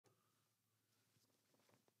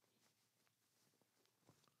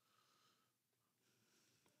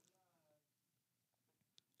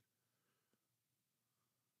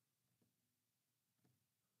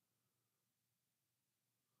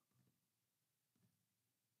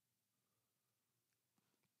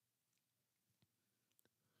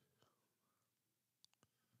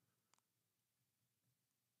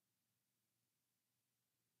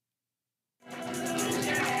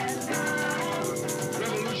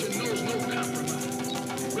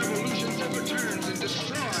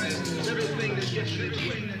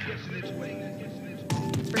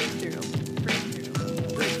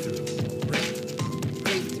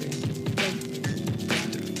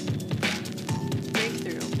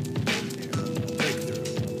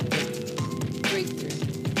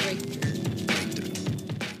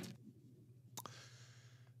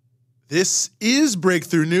This is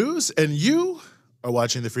Breakthrough News, and you are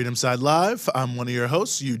watching the Freedom Side Live. I'm one of your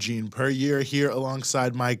hosts, Eugene Perrier, here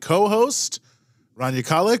alongside my co-host, Rania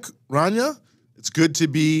Kalik. Rania, it's good to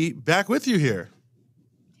be back with you here.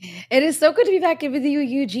 It is so good to be back with you,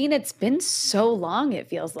 Eugene. It's been so long, it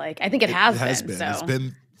feels like. I think it has been. So. It's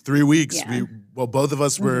been 3 weeks. Yeah. Both of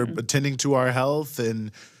us were attending to our health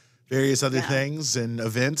and various other things and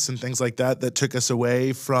events and things like that took us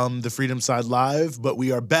away from the Freedom Side Live. But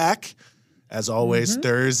we are back, as always,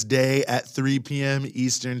 Thursday at 3 p.m.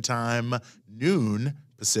 Eastern Time, noon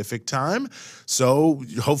Pacific Time. So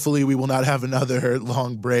hopefully we will not have another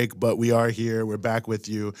long break, but we are here. We're back with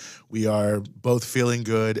you. We are both feeling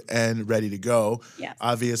good and ready to go. Yes.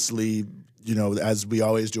 Obviously, you know, as we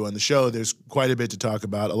always do on the show, there's quite a bit to talk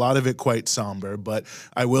about, a lot of it quite somber, but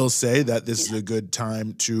I will say that this is a good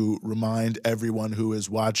time to remind everyone who is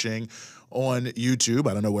watching on YouTube,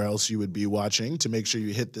 I don't know where else you would be watching, to make sure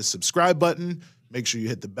you hit the subscribe button, make sure you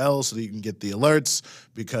hit the bell so that you can get the alerts,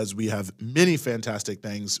 because we have many fantastic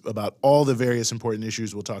things about all the various important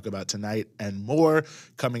issues we'll talk about tonight and more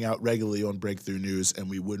coming out regularly on Breakthrough News, and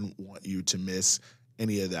we wouldn't want you to miss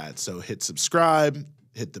any of that. So hit subscribe,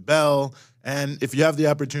 hit the bell, and if you have the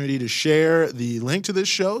opportunity to share the link to this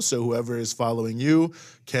show so whoever is following you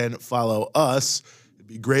can follow us, it'd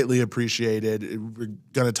be greatly appreciated. We're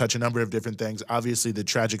going to touch a number of different things. Obviously, the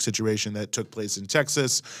tragic situation that took place in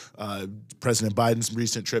Texas, President Biden's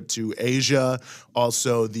recent trip to Asia,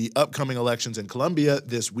 also the upcoming elections in Colombia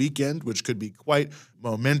this weekend, which could be quite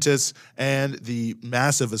momentous, and the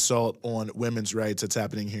massive assault on women's rights that's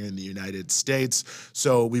happening here in the United States.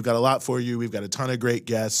 So we've got a lot for you. We've got a ton of great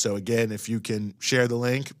guests. So again, if you can share the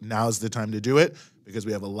link, now's the time to do it, because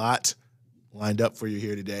we have a lot lined up for you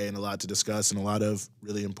here today and a lot to discuss and a lot of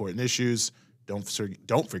really important issues. Don't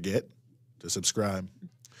forget to subscribe.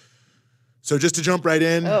 So just to jump right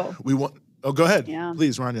in, go ahead. Yeah.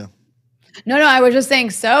 Please, Rania. No, I was just saying,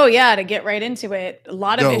 to get right into it, a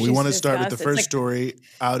lot of issues. We want to start with the first story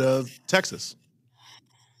out of Texas.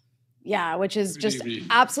 Yeah, which is just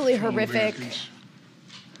absolutely horrific. Americans.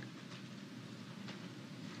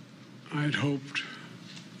 I had hoped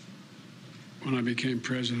when I became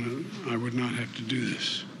president, I would not have to do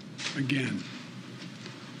this again.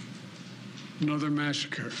 Another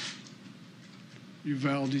massacre,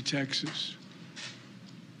 Uvalde, Texas.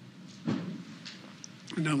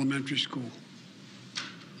 An elementary school.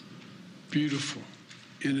 Beautiful,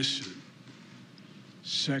 innocent,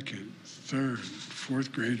 second, third,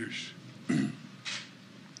 fourth graders. And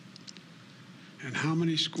how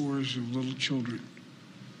many scores of little children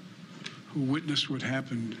who witnessed what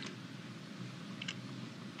happened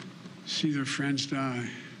see their friends die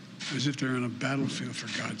as if they're on a battlefield, for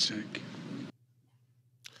God's sake.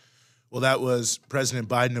 Well, that was President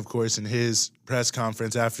Biden, of course, in his press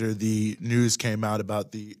conference after the news came out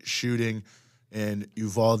about the shooting in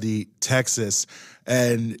Uvalde, Texas.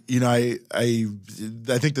 And, you know, I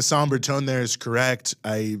think the somber tone there is correct.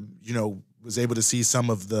 I, was able to see some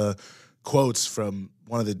of the quotes from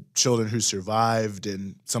one of the children who survived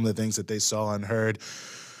and some of the things that they saw and heard.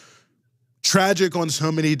 Tragic on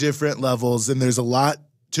so many different levels, and there's a lot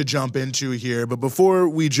to jump into here. But before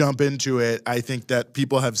we jump into it, I think that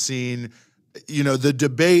people have seen, the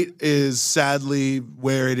debate is sadly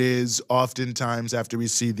where it is oftentimes after we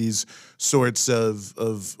see these sorts of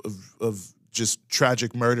just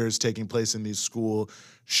tragic murders taking place in these school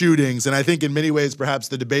shootings. And I think in many ways, perhaps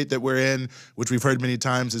the debate that we're in, which we've heard many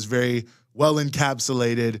times, is very well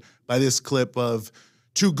encapsulated by this clip of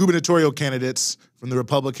two gubernatorial candidates from the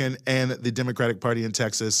Republican and the Democratic Party in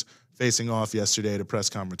Texas facing off yesterday at a press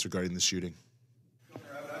conference regarding the shooting.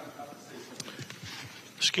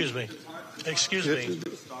 Excuse me.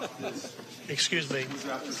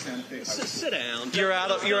 Sit down. You're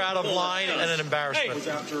out of line and an embarrassment.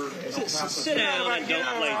 Sit down. Get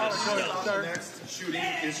out of the next shooting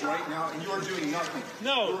is right now, and you're doing nothing.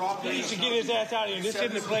 No, he needs to get his ass out of here. This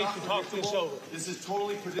isn't the place to talk this over. This is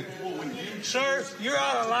totally predictable when you... Sir, you're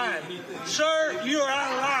out of line. Sir, you are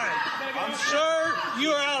out of line. Sir, you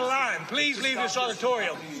are out of line. Please leave this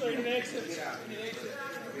auditorium.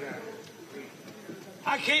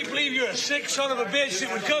 I can't believe you're a sick son of a bitch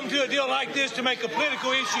that would come to a deal like this to make a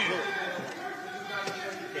political issue.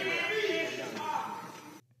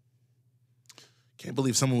 Can't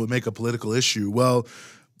believe someone would make a political issue. Well,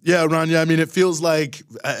 yeah, Rania, I mean, it feels like,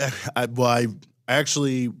 I I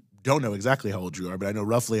actually don't know exactly how old you are, but I know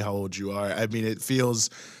roughly how old you are. I mean, it feels,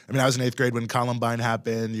 I mean, I was in 8th grade when Columbine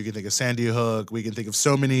happened. You can think of Sandy Hook. We can think of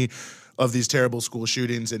so many of these terrible school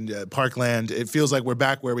shootings in Parkland. It feels like we're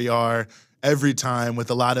back where we are every time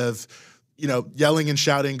with a lot of, you know, yelling and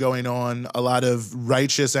shouting going on, a lot of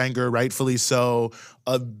righteous anger, rightfully so,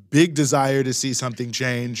 a big desire to see something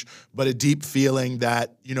change, but a deep feeling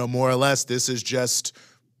that, you know, more or less this is just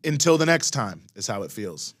until the next time is how it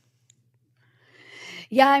feels.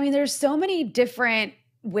 Yeah, I mean, there's so many different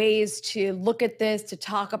ways to look at this, to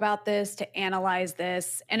talk about this, to analyze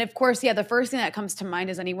this. And of course, yeah, the first thing that comes to mind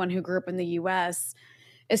is anyone who grew up in the US,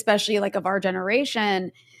 especially like of our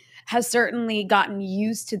generation, has certainly gotten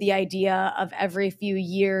used to the idea of every few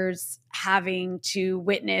years having to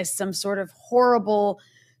witness some sort of horrible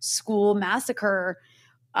school massacre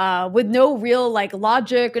with no real like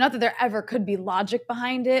logic. Not that there ever could be logic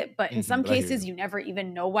behind it, but in some cases, you never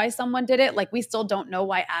even know why someone did it. Like we still don't know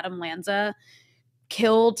why Adam Lanza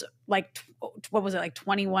killed like what was it, like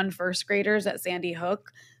 21 first graders at Sandy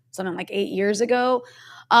Hook, something like 8 years ago.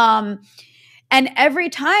 And every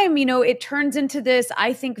time, you know, it turns into this,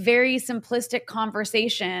 I think, very simplistic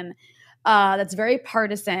conversation that's very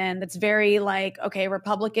partisan, that's very like, okay,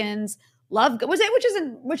 Republicans love,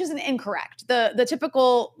 which isn't incorrect. The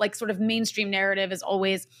typical like sort of mainstream narrative is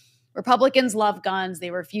always Republicans love guns.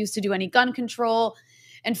 They refuse to do any gun control.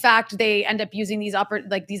 In fact, they end up using these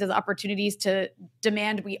as opportunities to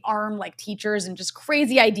demand we arm like teachers and just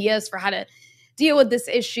crazy ideas for how to deal with this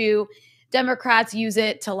issue. Democrats use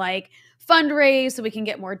it to like fundraise so we can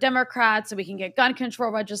get more Democrats, so we can get gun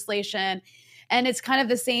control legislation. And it's kind of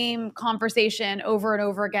the same conversation over and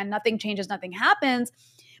over again. Nothing changes, nothing happens.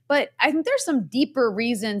 But I think there's some deeper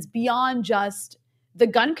reasons beyond just the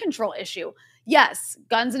gun control issue. Yes,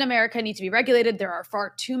 guns in America need to be regulated. There are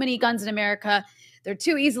far too many guns in America. They're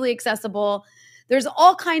too easily accessible. There's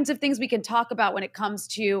all kinds of things we can talk about when it comes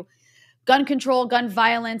to gun control, gun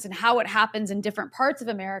violence, and how it happens in different parts of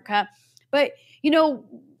America. But, you know,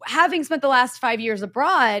 having spent the last 5 years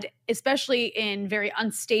abroad, especially in very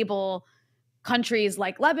unstable countries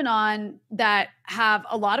like Lebanon that have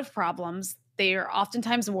a lot of problems, they are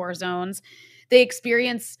oftentimes war zones. They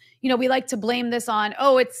experience, you know, we like to blame this on,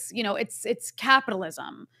 oh, it's, you know, it's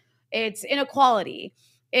capitalism, it's inequality,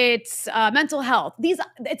 it's mental health.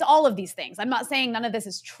 It's all of these things. I'm not saying none of this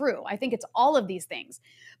is true. I think it's all of these things.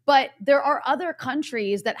 But there are other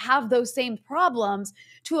countries that have those same problems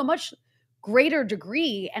to a much greater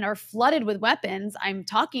degree and are flooded with weapons. I'm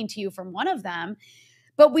talking to you from one of them.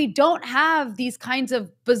 But we don't have these kinds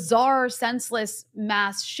of bizarre, senseless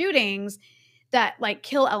mass shootings that like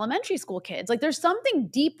kill elementary school kids. Like there's something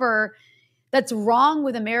deeper that's wrong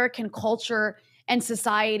with American culture and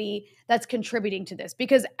society that's contributing to this,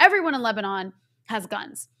 because everyone in Lebanon has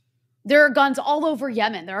guns. There are guns all over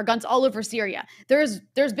Yemen. There are guns all over Syria. There's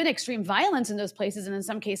been extreme violence in those places, and in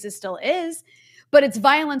some cases still is, but it's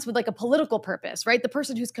violence with like a political purpose, right? The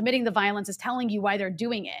person who's committing the violence is telling you why they're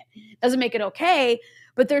doing it. Doesn't make it okay,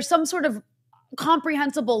 but there's some sort of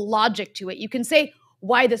comprehensible logic to it. You can say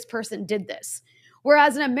why this person did this.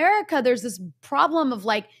 Whereas in America, there's this problem of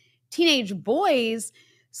like teenage boys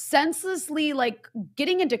senselessly like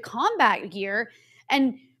getting into combat gear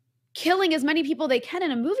and killing as many people they can in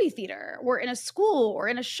a movie theater or in a school or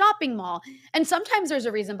in a shopping mall. And sometimes there's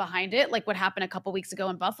a reason behind it, like what happened a couple weeks ago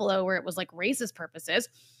in Buffalo where it was like racist purposes.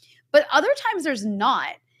 But other times there's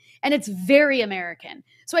not. And it's very American.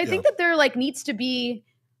 So I think that there like needs to be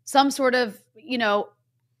some sort of, you know,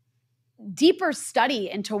 deeper study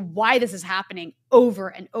into why this is happening over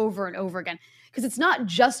and over and over again. Because it's not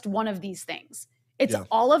just one of these things. It's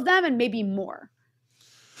all of them and maybe more.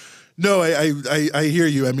 No, I hear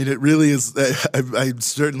you. I mean, it really is. I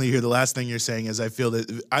certainly hear the last thing you're saying is I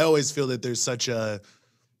always feel that there's such a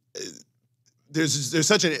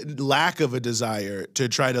lack of a desire to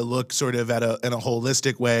try to look sort of in a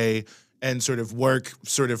holistic way and sort of work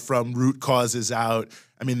sort of from root causes out.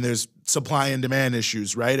 I mean, there's supply and demand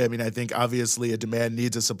issues, right? I mean, I think obviously a demand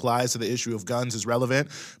needs a supply, so the issue of guns is relevant,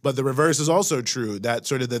 but the reverse is also true, that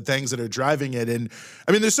sort of the things that are driving it. And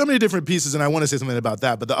I mean, there's so many different pieces, and I want to say something about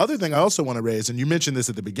that. But the other thing I also want to raise, and you mentioned this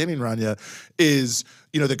at the beginning, Rania, is,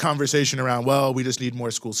 you know, the conversation around, well, we just need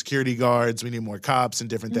more school security guards, we need more cops and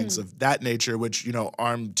different things of that nature, which, you know,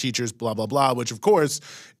 armed teachers, blah, blah, blah, which of course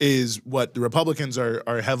is what the Republicans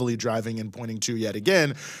are heavily driving and pointing to yet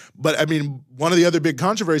again. But I mean, one of the other big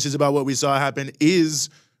controversies about what we saw happen is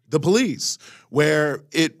the police, where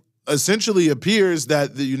it essentially appears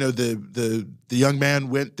that the young man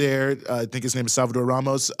went there. I think his name is Salvador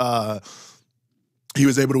Ramos. He he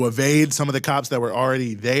was able to evade some of the cops that were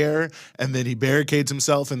already there, and then he barricades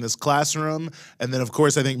himself in this classroom. And then, of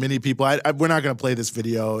course, I think many people, we're not going to play this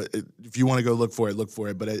video. If you want to go look for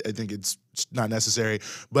it, but I think it's not necessary.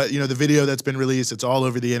 But, the video that's been released, it's all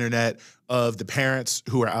over the internet, of the parents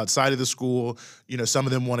who are outside of the school. Some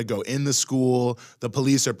of them want to go in the school. The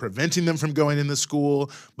police are preventing them from going in the school,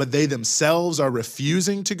 but they themselves are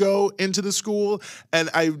refusing to go into the school. And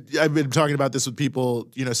I've been talking about this with people,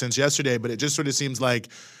 since yesterday, but it just sort of seems like,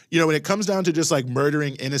 when it comes down to just like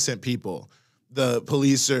murdering innocent people, the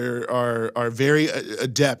police are very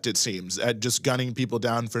adept, it seems, at just gunning people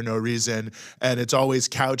down for no reason. And it's always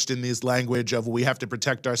couched in this language of, well, we have to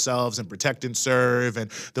protect ourselves and protect and serve, and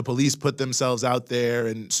the police put themselves out there,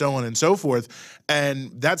 and so on and so forth.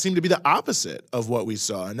 And that seemed to be the opposite of what we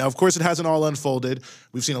saw. And now, of course, it hasn't all unfolded.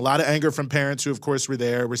 We've seen a lot of anger from parents who, of course, were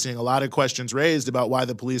there. We're seeing a lot of questions raised about why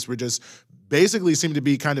the police were just basically seem to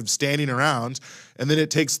be kind of standing around. And then it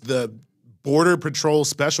takes the Border Patrol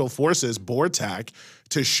Special Forces, BORTAC,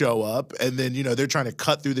 to show up. And then, they're trying to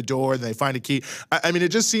cut through the door and they find a key. I mean, it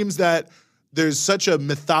just seems that there's such a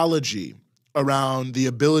mythology around the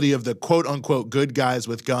ability of the quote-unquote good guys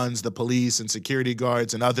with guns, the police and security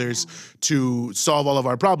guards and others, to solve all of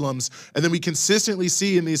our problems. And then we consistently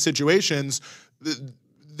see in these situations,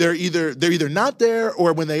 they're either not there,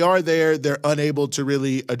 or when they are there, they're unable to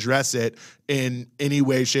really address it in any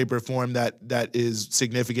way, shape, or form that is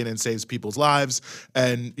significant and saves people's lives.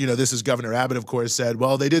 And, this is Governor Abbott, of course, said,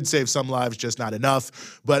 well, they did save some lives, just not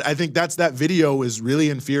enough. But I think that video is really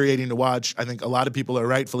infuriating to watch. I think a lot of people are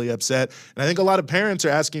rightfully upset. And I think a lot of parents are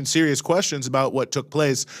asking serious questions about what took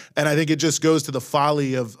place. And I think it just goes to the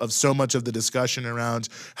folly of so much of the discussion around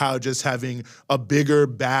how just having a bigger,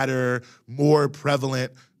 badder, more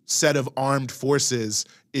prevalent set of armed forces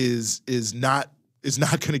is not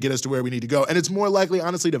going to get us to where we need to go. And it's more likely,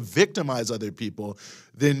 honestly, to victimize other people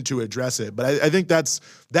than to address it. But I think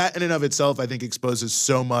that in and of itself, I think, exposes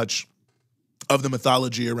so much of the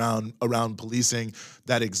mythology around policing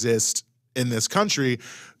that exists in this country,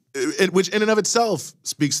 which in and of itself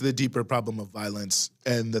speaks to the deeper problem of violence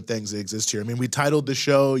and the things that exist here. I mean, we titled the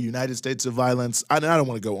show United States of Violence. I don't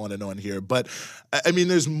want to go on and on here, but I mean,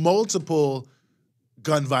 there's multiple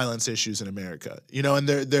gun violence issues in America, and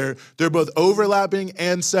they're both overlapping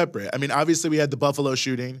and separate. I mean, obviously we had the Buffalo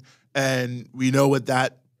shooting, and we know what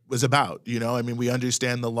that was about. I mean, we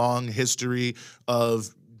understand the long history of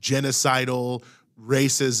genocidal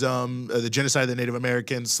racism, the genocide of the Native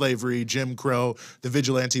Americans, slavery, Jim Crow, the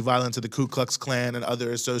vigilante violence of the Ku Klux Klan and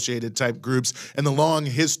other associated type groups, and the long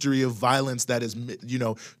history of violence that is,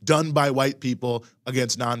 done by white people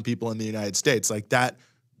against non-people in the United States. Like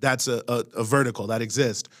that's a vertical that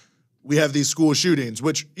exists. We have these school shootings,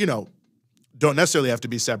 which, don't necessarily have to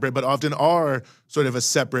be separate, but often are sort of a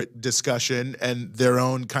separate discussion and their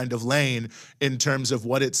own kind of lane in terms of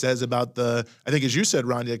what it says about I think as you said,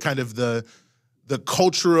 Rania, kind of the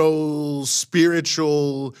cultural,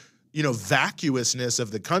 spiritual, vacuousness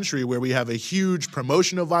of the country, where we have a huge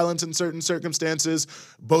promotion of violence in certain circumstances,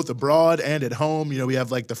 both abroad and at home. We have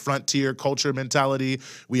like the frontier culture mentality.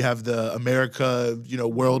 We have the America,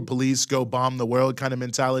 world police, go bomb the world kind of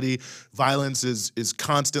mentality. Violence is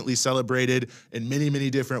constantly celebrated in many, many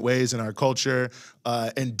different ways in our culture.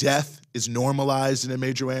 And death is normalized in a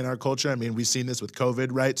major way in our culture. I mean, we've seen this with COVID,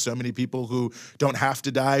 right? So many people who don't have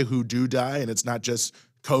to die, who do die. And it's not just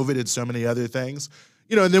COVID, it's so many other things.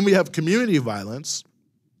 And then we have community violence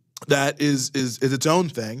that is its own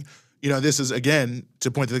thing. This is, again,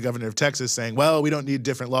 to point to the governor of Texas saying, well, we don't need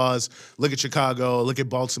different laws. Look at Chicago, look at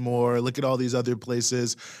Baltimore, look at all these other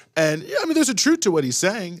places. And, I mean, there's a truth to what he's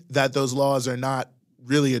saying, that those laws are not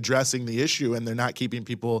really addressing the issue and they're not keeping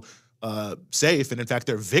people safe. And in fact,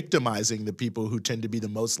 they're victimizing the people who tend to be the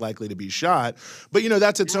most likely to be shot. But,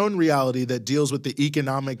 that's its own reality that deals with the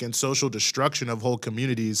economic and social destruction of whole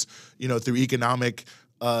communities, through economic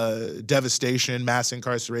devastation, mass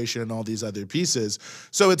incarceration, and all these other pieces.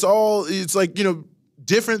 So it's like,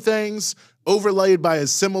 different things overlaid by a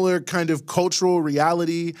similar kind of cultural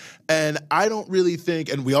reality. And I don't really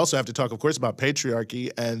think, and we also have to talk, of course, about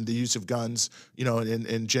patriarchy and the use of guns,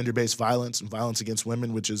 and gender-based violence and violence against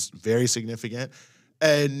women, which is very significant.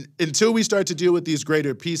 And until we start to deal with these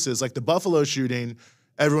greater pieces, like the Buffalo shooting,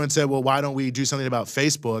 everyone said, well, why don't we do something about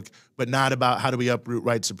Facebook, but not about how do we uproot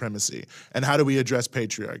white supremacy? And how do we address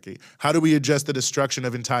patriarchy? How do we address the destruction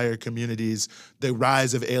of entire communities, the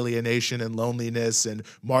rise of alienation and loneliness and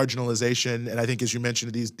marginalization? And I think, as you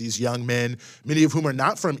mentioned, these young men, many of whom are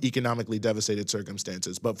not from economically devastated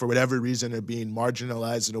circumstances, but for whatever reason are being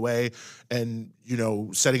marginalized in a way and, you know,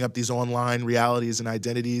 setting up these online realities and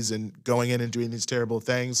identities and going in and doing these terrible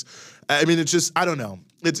things. I mean, it's just, I don't know.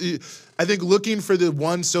 I think looking for the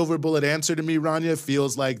one silver bullet answer to me, Rania,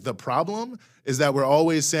 feels like the problem is that we're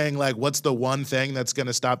always saying, like, what's the one thing that's going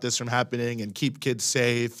to stop this from happening and keep kids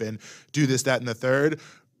safe and do this, that, and the third,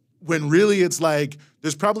 when really it's like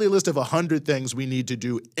there's probably a list of 100 things we need to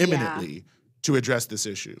do imminently to address this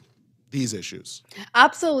issue, these issues.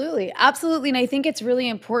 Absolutely. Absolutely. And I think it's really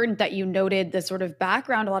important that you noted the sort of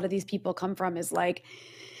background a lot of these people come from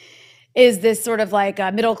is this sort of like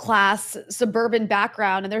a middle class suburban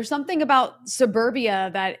background. And there's something about suburbia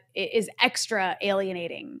that is extra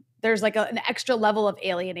alienating. There's like an extra level of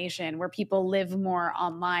alienation where people live more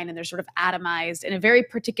online and they're sort of atomized in a very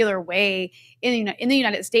particular way in the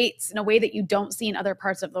United States, in a way that you don't see in other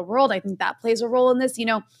parts of the world. I think that plays a role in this. You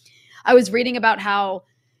know, I was reading about how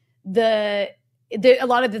a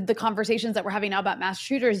lot of the conversations that we're having now about mass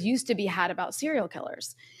shooters used to be had about serial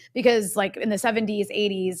killers, because like in the 70s,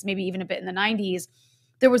 80s, maybe even a bit in the 90s,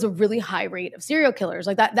 there was a really high rate of serial killers.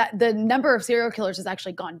 Like that the number of serial killers has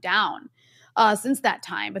actually gone down since that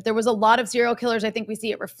time. But there was a lot of serial killers. I think we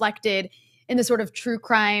see it reflected in the sort of true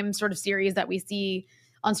crime sort of series that we see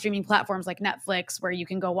on streaming platforms like Netflix, where you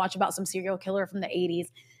can go watch about some serial killer from the 80s.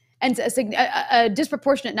 And a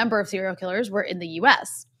disproportionate number of serial killers were in the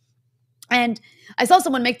US. And I saw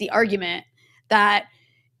someone make the argument that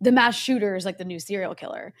the mass shooter is like the new serial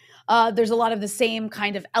killer. There's a lot of the same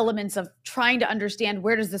kind of elements of trying to understand,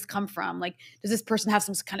 where does this come from? Like, does this person have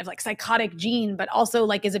some kind of like psychotic gene, but also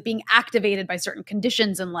like, is it being activated by certain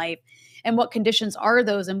conditions in life? And what conditions are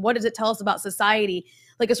those? And what does it tell us about society?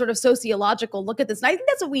 Like a sort of sociological look at this. And I think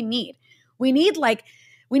that's what we need. We need like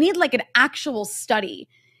an actual study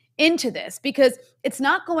into this, because it's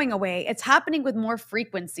not going away. It's happening with more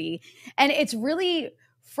frequency. And it's really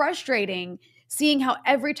frustrating seeing how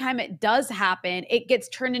every time it does happen, it gets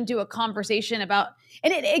turned into a conversation about,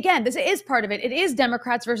 and again, this is part of it. It is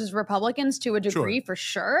Democrats versus Republicans to a degree, for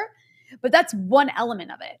sure. But that's one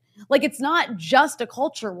element of it. Like, it's not just a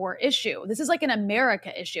culture war issue. This is like an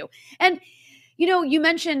America issue. And, you know, you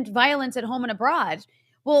mentioned violence at home and abroad.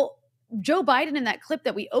 Well, Joe Biden, in that clip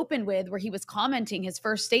that we opened with, where he was commenting his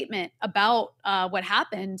first statement about what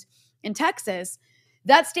happened in Texas,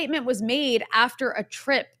 that statement was made after a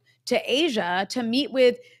trip to Asia to meet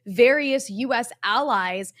with various U.S.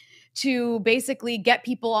 allies to basically get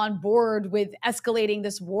people on board with escalating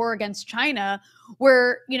this war against China,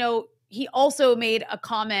 where, you know, he also made a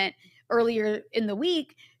comment earlier in the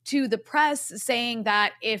week to the press saying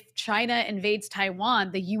that if China invades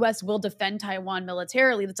Taiwan, the U.S. will defend Taiwan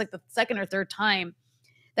militarily. That's like the second or third time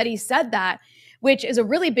that he said that, which is a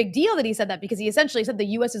really big deal that he said that, because he essentially said the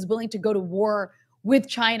U.S. is willing to go to war with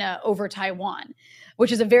China over Taiwan,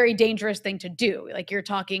 which is a very dangerous thing to do. Like, you're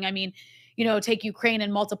talking, I mean, you know, take Ukraine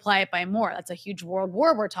and multiply it by more. That's a huge world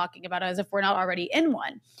war we're talking about, as if we're not already in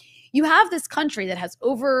one. You have this country that has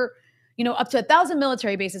over, you know, up to 1,000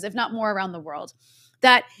 military bases, if not more, around the world,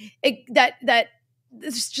 that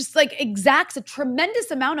it's just like exacts a tremendous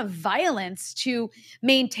amount of violence to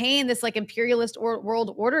maintain this like imperialist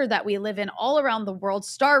world order that we live in all around the world,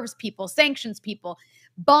 starves people, sanctions people,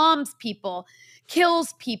 bombs people,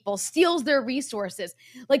 kills people, steals their resources,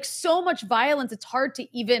 like so much violence. It's hard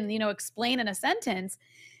to even, you know, explain in a sentence.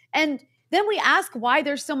 And then we ask why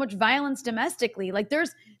there's so much violence domestically. Like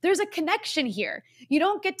there's a connection here. You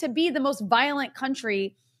don't get to be the most violent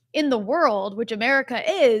country in the world, which America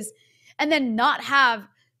is, and then not have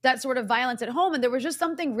that sort of violence at home. And there was just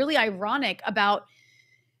something really ironic about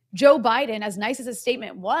Joe Biden, as nice as his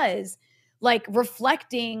statement was, like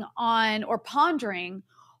reflecting on or pondering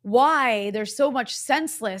why there's so much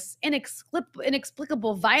senseless,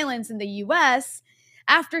 inexplicable violence in the US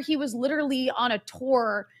after he was literally on a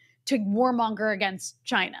tour to warmonger against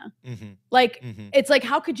China. Mm-hmm. Like, it's like,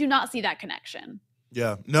 how could you not see that connection?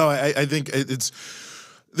 Yeah, no, I think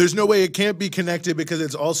there's no way it can't be connected, because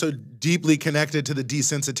it's also deeply connected to the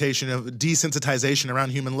desensitization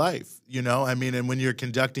around human life, you know? I mean, and when you're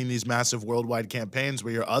conducting these massive worldwide campaigns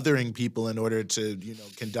where you're othering people in order to, you know,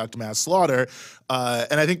 conduct mass slaughter,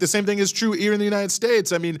 and I think the same thing is true here in the United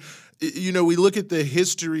States. I mean, you know, we look at the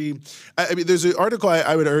history. I mean, there's an article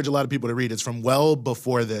I would urge a lot of people to read. It's from well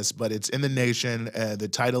before this, but it's in The Nation. The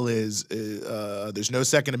title is "There's No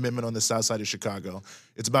Second Amendment on the South Side of Chicago."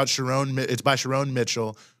 It's about It's by Sharon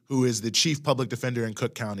Mitchell, who is the chief public defender in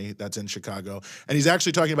Cook County, that's in Chicago. And he's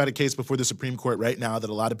actually talking about a case before the Supreme Court right now that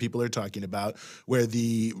a lot of people are talking about, where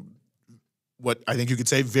what I think you could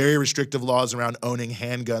say very restrictive laws around owning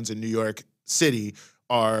handguns in New York City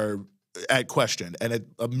are at question, and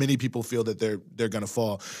many people feel that they're going to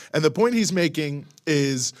fall. And the point he's making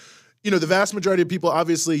is, you know, the vast majority of people,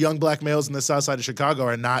 obviously young black males in the South Side of Chicago,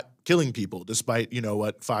 are not killing people, despite, you know,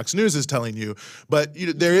 what Fox News is telling you. But you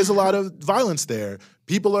know, there is a lot of violence there.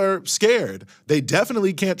 People are scared. They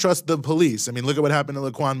definitely can't trust the police. I mean, look at what happened to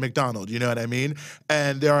Laquan McDonald, you know what I mean?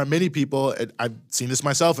 And there are many people, and I've seen this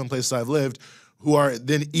myself in places I've lived, who are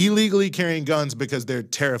then illegally carrying guns because they're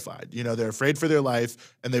terrified. You know, they're afraid for their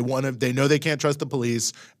life, and they know they can't trust the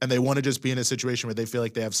police, and they want to just be in a situation where they feel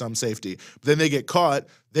like they have some safety. But then they get caught.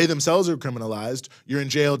 They themselves are criminalized. You're in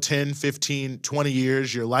jail 10, 15, 20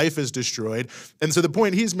 years. Your life is destroyed. And so the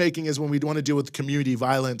point he's making is when we want to deal with community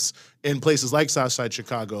violence in places like Southside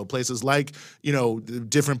Chicago, places like, you know,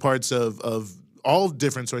 different parts of all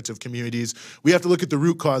different sorts of communities, we have to look at the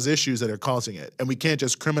root cause issues that are causing it, and we can't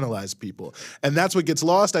just criminalize people. And that's what gets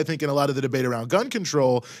lost, I think, in a lot of the debate around gun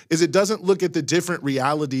control, is it doesn't look at the different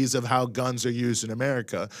realities of how guns are used in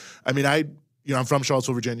America. I mean, I'm from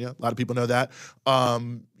Charlottesville, Virginia. A lot of people know that.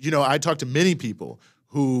 You know, I talked to many people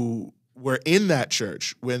who were in that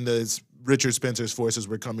church when the Richard Spencer's forces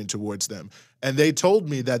were coming towards them, and they told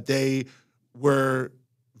me that they were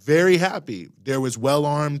very happy there was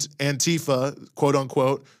well-armed Antifa, quote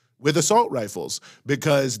unquote, with assault rifles,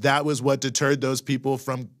 because that was what deterred those people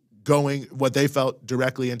from going what they felt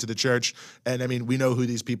directly into the church. And I mean, we know who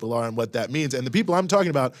these people are and what that means. And the people I'm talking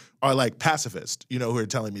about are like pacifists, you know, who are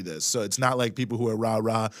telling me this. So it's not like people who are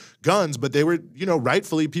rah-rah guns, but they were, you know,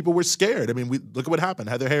 rightfully people were scared. I mean, look at what happened.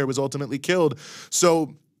 Heather Heyer was ultimately killed.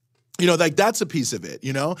 So, you know, like that's a piece of it,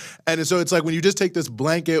 you know? And so it's like when you just take this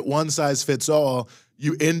blanket one-size-fits-all,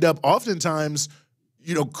 you end up oftentimes,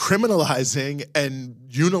 you know, criminalizing and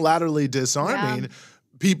unilaterally disarming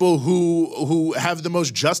people who have the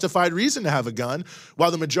most justified reason to have a gun, while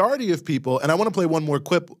the majority of people, and I want to play one more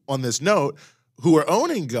clip on this note, who are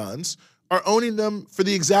owning guns are owning them for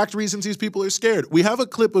the exact reasons these people are scared. We have a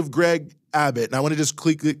clip of Greg Abbott, and I want to just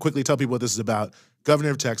quickly tell people what this is about.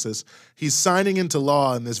 Governor of Texas. He's signing into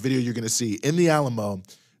law in this video you're going to see in the Alamo,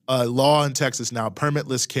 law in Texas now,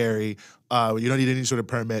 permitless carry. You don't need any sort of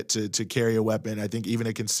permit to carry a weapon, I think even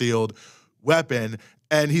a concealed weapon.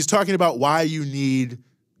 And he's talking about why you need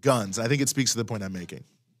guns. I think it speaks to the point I'm making.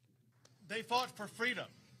 They fought for freedom.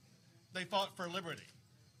 They fought for liberty.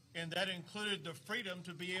 And that included the freedom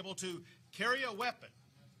to be able to carry a weapon.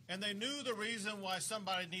 And they knew the reason why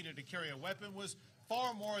somebody needed to carry a weapon was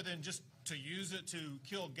far more than just to use it to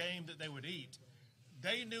kill game that they would eat.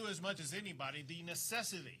 They knew as much as anybody the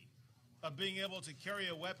necessity of being able to carry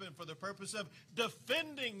a weapon for the purpose of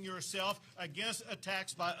defending yourself against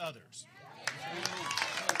attacks by others.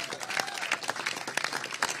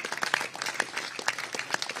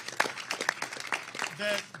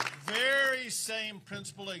 That very same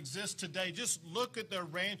principle exists today. Just look at the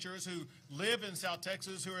ranchers who live in South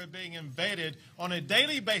Texas who are being invaded on a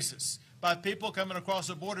daily basis by people coming across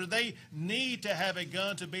the border. They need to have a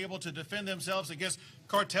gun to be able to defend themselves against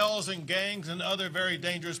cartels and gangs and other very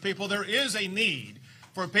dangerous people. There is a need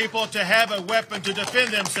for people to have a weapon to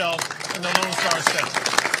defend themselves in the Lone Star State.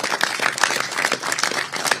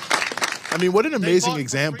 I mean, what an amazing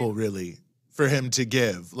example, really, for him to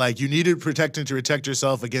give. Like, you needed protection to protect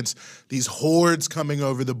yourself against these hordes coming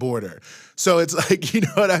over the border. So it's like, you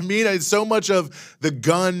know what I mean? It's so much of the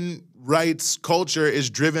gun rights culture is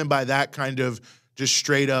driven by that kind of just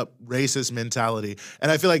straight up racist mentality. And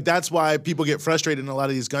I feel like that's why people get frustrated in a lot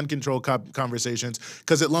of these gun control conversations,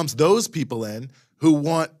 because it lumps those people in who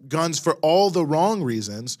want guns for all the wrong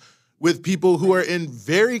reasons with people who are in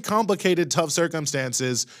very complicated, tough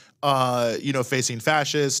circumstances, you know, facing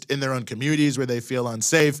fascists in their own communities where they feel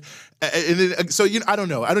unsafe. So, you know, I don't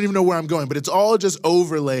know. I don't even know where I'm going, but it's all just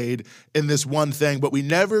overlaid in this one thing, but we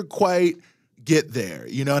never quite get there,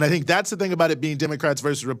 you know? And I think that's the thing about it being Democrats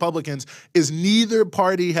versus Republicans, is neither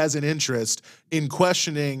party has an interest in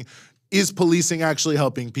questioning, is policing actually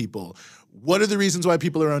helping people? What are the reasons why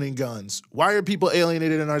people are owning guns? Why are people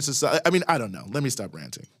alienated in our society? I mean, I don't know. Let me stop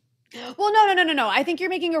ranting. Well, no. I think you're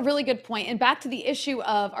making a really good point. And back to the issue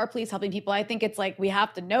of our police helping people, I think it's like we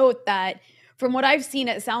have to note that from what I've seen,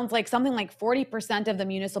 it sounds like something like 40% of the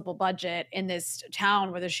municipal budget in this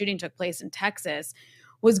town where the shooting took place in Texas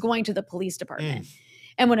was going to the police department.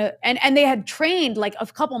 And and they had trained like a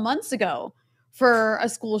couple months ago for a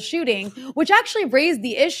school shooting, which actually raised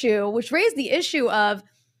the issue of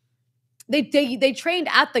they trained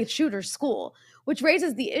at the shooter's school, which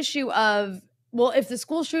raises the issue of, well, if the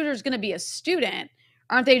school shooter is going to be a student,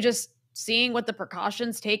 aren't they just seeing what the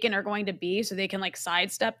precautions taken are going to be so they can like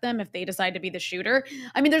sidestep them if they decide to be the shooter?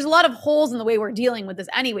 I mean, there's a lot of holes in the way we're dealing with this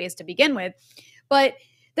anyways to begin with. But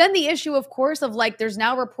then the issue, of course, of like, there's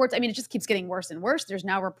now reports, I mean, it just keeps getting worse and worse. There's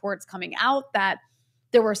now reports coming out that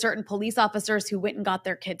there were certain police officers who went and got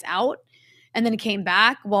their kids out and then came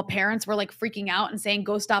back while parents were like freaking out and saying,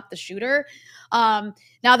 go stop the shooter. Now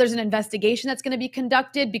there's an investigation that's going to be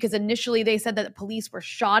conducted because initially they said that the police were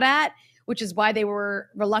shot at, which is why they were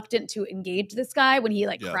reluctant to engage this guy when he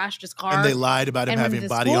like crashed his car. And they lied about him having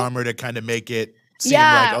body armor to kind of make it seem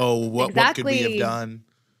like, oh, what could we have done?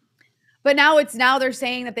 But now they're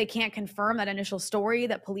saying that they can't confirm that initial story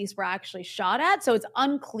that police were actually shot at. So it's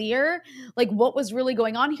unclear like what was really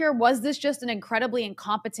going on here. Was this just an incredibly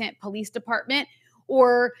incompetent police department,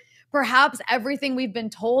 or perhaps everything we've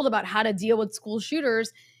been told about how to deal with school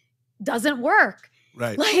shooters doesn't work?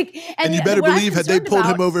 Right. Like, and you better believe had they pulled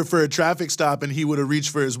him over for a traffic stop and he would have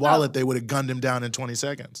reached for his wallet, they would have gunned him down in 20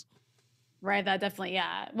 seconds. Right. That definitely.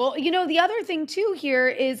 Yeah. Well, the other thing too here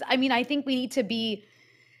is, I mean, I think we need to be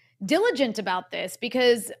diligent about this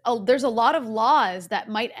because there's a lot of laws that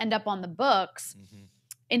might end up on the books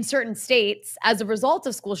in certain states as a result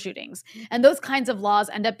of school shootings. And those kinds of laws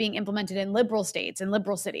end up being implemented in liberal states and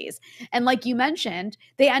liberal cities. And like you mentioned,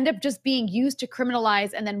 they end up just being used to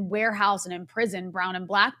criminalize and then warehouse and imprison brown and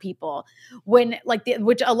black people when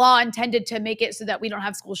which a law intended to make it so that we don't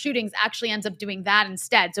have school shootings actually ends up doing that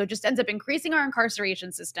instead. So it just ends up increasing our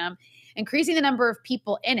incarceration system, increasing the number of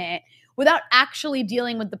people in it, without actually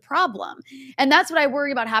dealing with the problem. And that's what I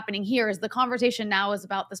worry about happening here is the conversation now is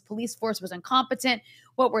about this police force was incompetent.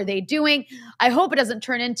 What were they doing? I hope it doesn't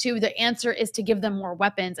turn into the answer is to give them more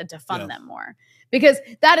weapons and to fund them more. Because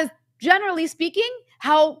that is, generally speaking,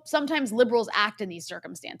 how sometimes liberals act in these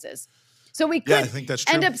circumstances. So we could I think that's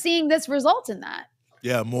true. end up seeing this result in that.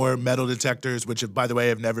 Yeah, more metal detectors, which, by the way,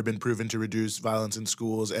 have never been proven to reduce violence in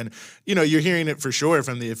schools. And, you're hearing it for sure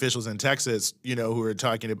from the officials in Texas, who are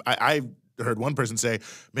talking about, I heard one person say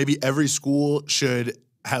maybe every school should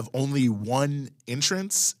have only one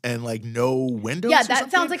entrance and like no windows. Yeah, that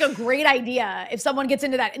sounds like a great idea. If someone gets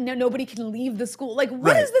into that, nobody can leave the school. Like,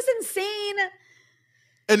 what is this insane?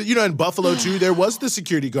 And, in Buffalo, too, there was the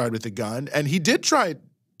security guard with the gun, and he did try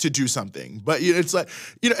to do something. But it's like,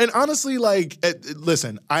 and honestly, like,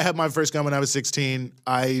 listen, I had my first gun when I was 16.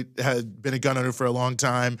 I had been a gun owner for a long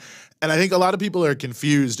time. And I think a lot of people are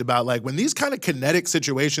confused about like when these kind of kinetic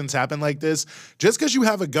situations happen like this, just because you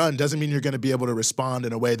have a gun doesn't mean you're going to be able to respond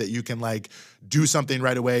in a way that you can like do something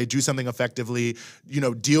right away, do something effectively,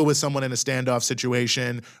 deal with someone in a standoff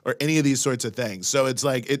situation or any of these sorts of things. So it's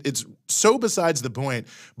like, it's so besides the point.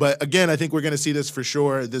 But again, I think we're going to see this for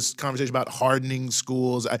sure, this conversation about hardening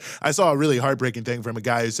schools. I saw a really heartbreaking thing from a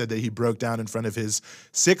guy who said that he broke down in front of his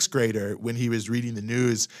sixth grader when he was reading the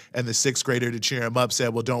news, and the sixth grader, to cheer him up,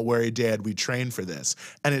 said, well, don't worry, Dad, we trained for this.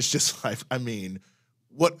 And it's just like,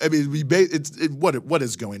 what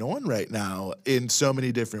is going on right now in so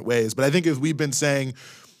many different ways. But I think as we've been saying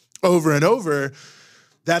over and over,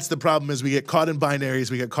 that's the problem is we get caught in binaries,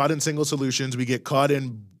 we get caught in single solutions, we get caught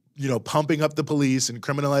in, pumping up the police and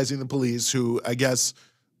criminalizing the police who I guess,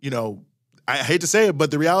 I hate to say it,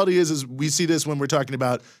 but the reality is we see this when we're talking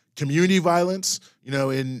about community violence,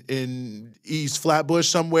 in East Flatbush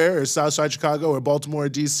somewhere or Southside Chicago or Baltimore or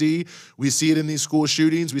DC. We see it in these school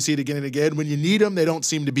shootings. We see it again and again. When you need them, they don't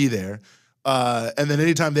seem to be there. And then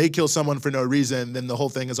anytime they kill someone for no reason, then the whole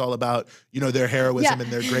thing is all about, their heroism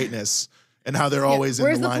and their greatness and how they're always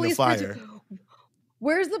in the line of fire.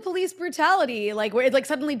 Where's the police brutality? Like where it like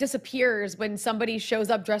suddenly disappears when somebody shows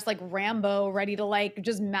up dressed like Rambo, ready to like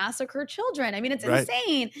just massacre children. I mean, it's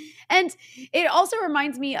insane. And it also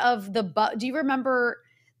reminds me of do you remember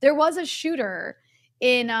there was a shooter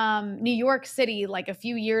in New York City like a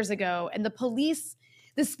few years ago, and the police,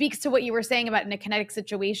 this speaks to what you were saying about in a kinetic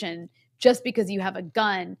situation, just because you have a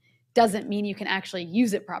gun doesn't mean you can actually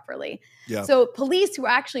use it properly. Yeah. So police who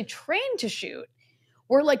are actually trained to shoot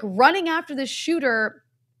were like running after this shooter.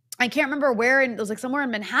 I can't remember where, it was like somewhere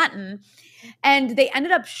in Manhattan, and they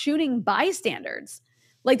ended up shooting bystanders.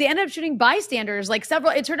 Like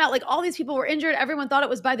several, it turned out like all these people were injured. Everyone thought it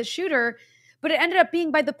was by the shooter, but it ended up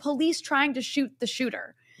being by the police trying to shoot the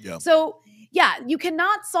shooter. Yeah. So yeah, you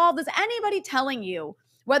cannot solve this. Anybody telling you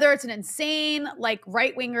whether it's an insane, like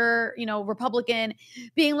right-winger, Republican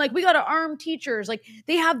being like, we got to arm teachers. Like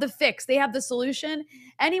they have the fix, they have the solution.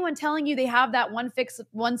 Anyone telling you they have that one fix,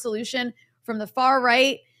 one solution from the far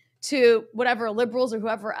right to whatever liberals or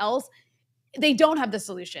whoever else, they don't have the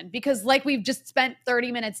solution, because like we've just spent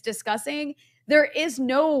 30 minutes discussing, there is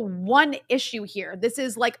no one issue here. This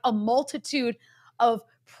is like a multitude of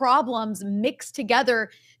problems mixed together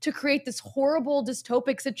to create this horrible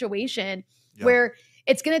dystopic situation where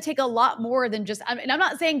it's going to take a lot more than just, I'm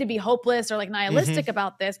not saying to be hopeless or like nihilistic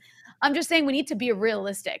about this. I'm just saying we need to be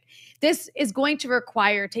realistic. This is going to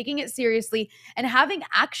require taking it seriously and having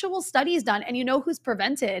actual studies done. And you know who's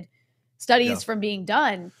prevented studies from being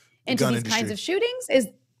done into these kinds of shootings is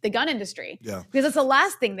the gun industry. Yeah. Because it's the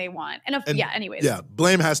last thing they want. Anyways. Yeah,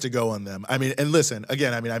 blame has to go on them. I mean, and listen,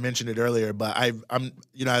 again, I mentioned it earlier, but I'm,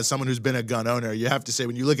 as someone who's been a gun owner, you have to say,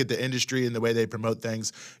 when you look at the industry and the way they promote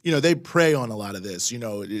things, they prey on a lot of this,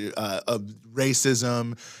 of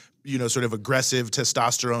racism, sort of aggressive,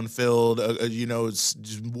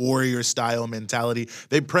 testosterone-filled, warrior-style mentality.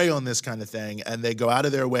 They prey on this kind of thing, and they go out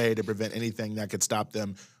of their way to prevent anything that could stop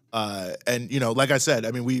them. Like I said,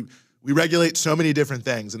 we regulate so many different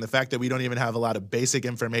things, and the fact that we don't even have a lot of basic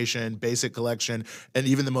information, basic collection, and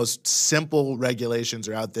even the most simple regulations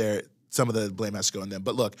are out there, some of the blame has to go on them.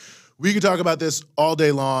 But look, we could talk about this all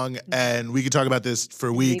day long, and we could talk about this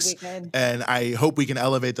for weeks, and I hope we can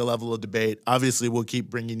elevate the level of debate. Obviously, we'll keep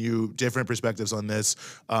bringing you different perspectives on this,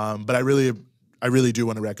 but I really do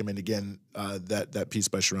want to recommend again that piece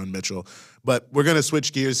by Sharon Mitchell. But we're going to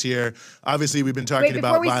switch gears here. Obviously, we've been talking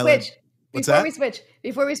about violence. Before we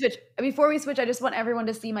switch, I just want everyone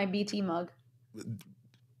to see my BT mug.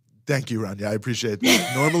 Thank you, Rania. I appreciate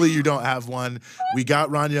that. Normally, you don't have one. We got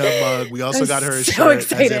Rania a mug. We also got her a shirt,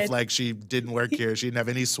 excited. As if like she didn't work here. She didn't have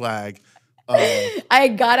any swag. I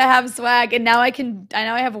gotta have swag, and now I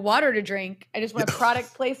have water to drink. I just want a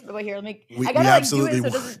product placement over here. I gotta do it so it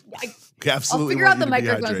doesn't. I'll figure out the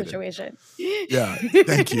microphone situation. Yeah,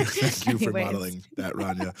 thank you for modeling that,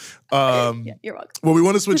 Rania. Yeah, you're welcome. Well, we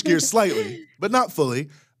want to switch gears slightly, but not fully.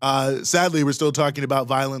 Sadly, we're still talking about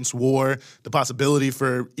violence, war, the possibility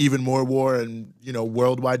for even more war, and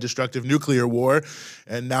worldwide destructive nuclear war.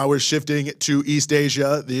 And now we're shifting to East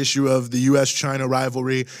Asia, the issue of the U.S.-China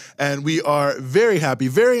rivalry. And we are very happy,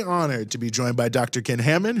 very honored to be joined by Dr. Ken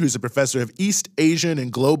Hammond, who's a professor of East Asian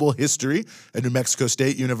and Global History at New Mexico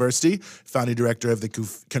State University, founding director of the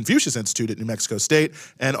Confucius Institute at New Mexico State,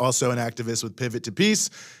 and also an activist with Pivot to Peace.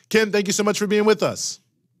 Ken, thank you so much for being with us.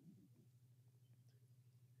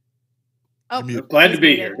 Oh, glad to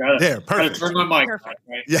be here. There, perfect. Turn my mic on,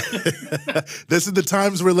 right? Yeah, this is the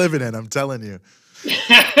times we're living in, I'm telling you.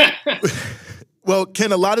 Well,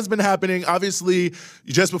 Ken, a lot has been happening. Obviously,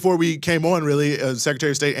 just before we came on, really, Secretary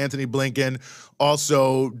of State Antony Blinken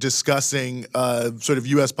also discussing sort of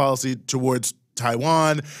U.S. policy towards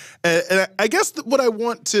Taiwan. And I guess what I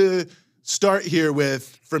want to start here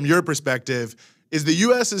with, from your perspective, is the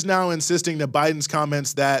U.S. is now insisting that Biden's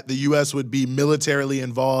comments that the U.S. would be militarily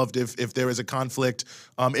involved if there was a conflict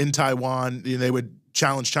in Taiwan, they would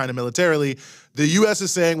challenge China militarily. The U.S.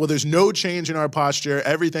 is saying, well, there's no change in our posture.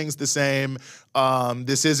 Everything's the same.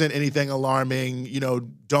 This isn't anything alarming.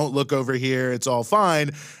 Don't look over here. It's all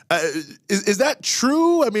fine. Is that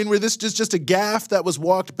true? I mean, were this just a gaffe that was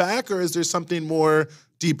walked back, or is there something more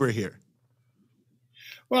deeper here?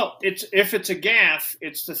 Well, if it's a gaffe,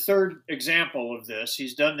 it's the third example of this.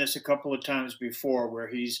 He's done this a couple of times before, where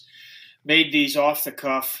he's made these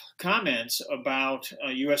off-the-cuff comments about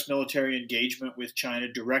U.S. military engagement with China,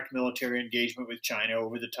 direct military engagement with China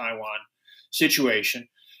over the Taiwan situation,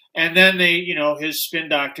 and then his spin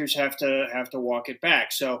doctors have to walk it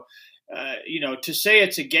back. So, to say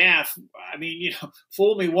it's a gaffe,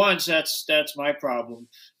 fool me once, that's my problem,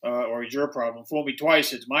 or your problem. Fool me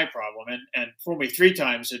twice, it's my problem, and fool me three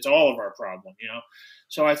times, it's all of our problem.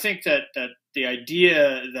 So I think that the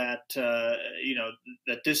idea that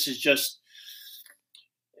that this is just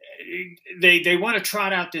they want to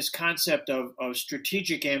trot out this concept of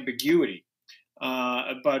strategic ambiguity.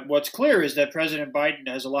 But what's clear is that President Biden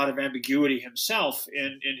has a lot of ambiguity himself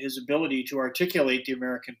in his ability to articulate the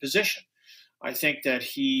American position. I think that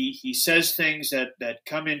he says things that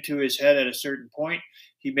come into his head at a certain point.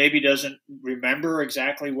 He maybe doesn't remember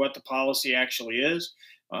exactly what the policy actually is.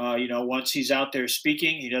 Once he's out there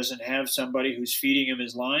speaking, he doesn't have somebody who's feeding him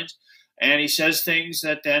his lines, and he says things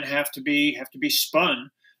that then have to be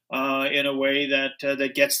spun in a way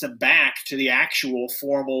that gets them back to the actual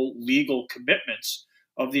formal legal commitments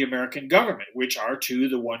of the American government, which are to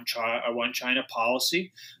the one China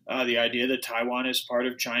policy, the idea that Taiwan is part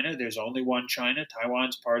of China. There's only one China.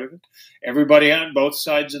 Taiwan's part of it. Everybody on both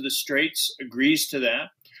sides of the straits agrees to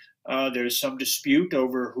that. There's some dispute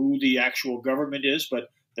over who the actual government is, but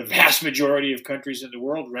the vast majority of countries in the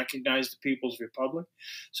world recognize the People's Republic.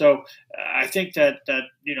 So I think that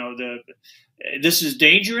this is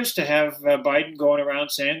dangerous to have Biden going around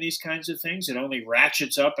saying these kinds of things. It only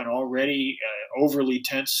ratchets up an already overly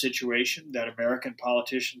tense situation that American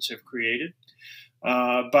politicians have created.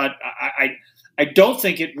 But I don't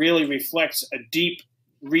think it really reflects a deep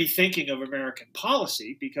rethinking of American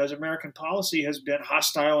policy, because American policy has been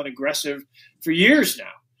hostile and aggressive for years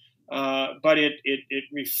now. But it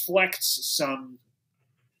reflects some,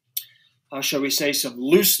 how shall we say, some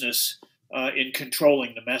looseness in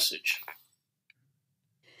controlling the message.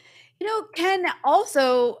 Ken,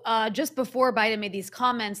 also, just before Biden made these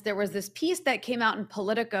comments, there was this piece that came out in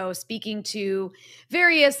Politico speaking to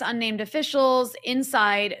various unnamed officials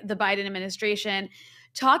inside the Biden administration,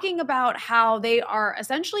 talking about how they are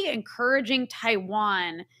essentially encouraging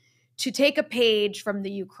Taiwan to take a page from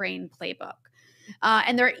the Ukraine playbook.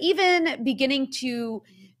 And they're even beginning to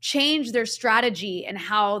change their strategy and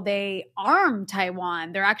how they arm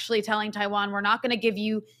Taiwan. They're actually telling Taiwan, we're not going to give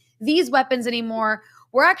you these weapons anymore.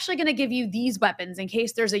 We're actually going to give you these weapons in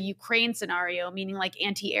case there's a Ukraine scenario, meaning like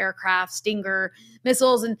anti-aircraft, Stinger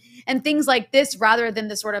missiles and things like this, rather than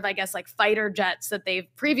the sort of, I guess, like fighter jets that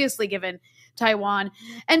they've previously given Taiwan.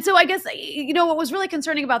 And so I guess, what was really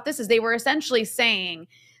concerning about this is they were essentially saying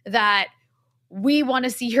that we want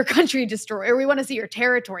to see your country destroyed, or we want to see your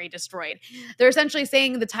territory destroyed. They're essentially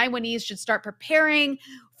saying the Taiwanese should start preparing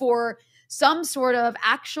for some sort of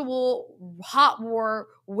actual hot war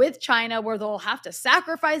with China, where they'll have to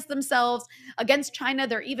sacrifice themselves against China.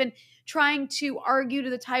 They're even trying to argue to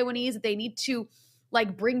the Taiwanese that they need to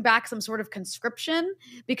bring back some sort of conscription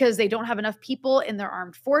because they don't have enough people in their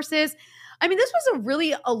armed forces. I mean, this was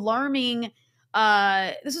really alarming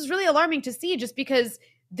to see, just because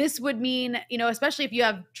this would mean, especially if you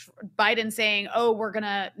have Biden saying, oh, we're going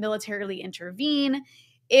to militarily intervene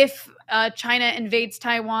if China invades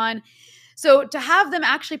Taiwan. So to have them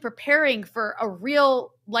actually preparing for a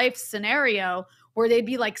real life scenario where they'd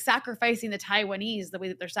be sacrificing the Taiwanese the way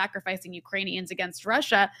that they're sacrificing Ukrainians against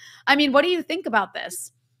Russia. I mean, what do you think about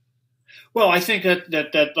this? Well, I think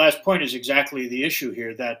that last point is exactly the issue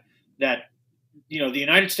here, that the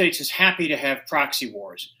United States is happy to have proxy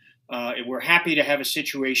wars. We're happy to have a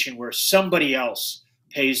situation where somebody else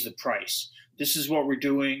pays the price. This is what we're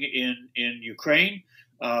doing in Ukraine.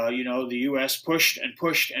 The U.S. pushed and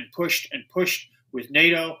pushed and pushed and pushed with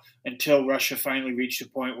NATO until Russia finally reached a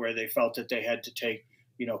point where they felt that they had to take,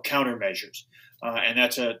 countermeasures. And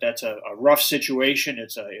that's a rough situation.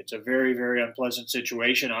 It's a very, very unpleasant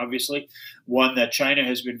situation, obviously, one that China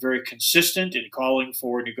has been very consistent in calling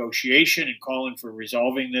for negotiation and calling for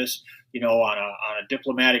resolving this, on a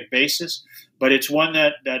diplomatic basis. But it's one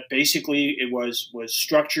that basically it was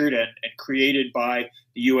structured and created by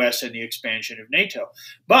the U.S. and the expansion of NATO.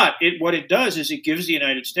 But what it does is it gives the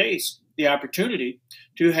United States the opportunity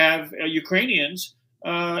to have Ukrainians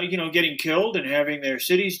getting killed and having their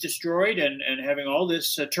cities destroyed and having all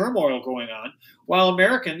this turmoil going on, while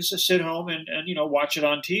Americans sit home and watch it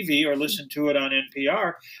on TV or listen to it on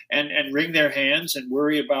NPR and wring their hands and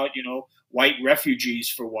worry about, white refugees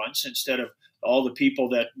for once, instead of all the people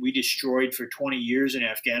that we destroyed for 20 years in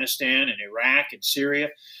Afghanistan and Iraq and Syria.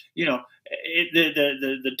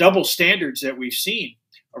 The double standards that we've seen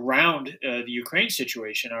around the Ukraine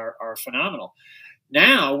situation are phenomenal.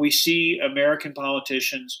 Now we see American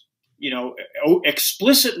politicians,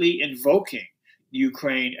 explicitly invoking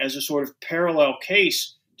Ukraine as a sort of parallel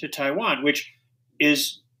case to Taiwan, which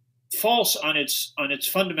is false on its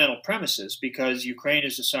fundamental premises, because Ukraine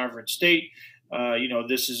is a sovereign state.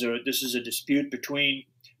 This is a dispute between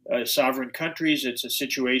sovereign countries. It's a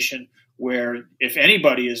situation where if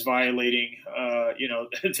anybody is violating,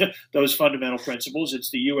 those fundamental principles, it's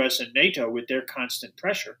the U.S. and NATO with their constant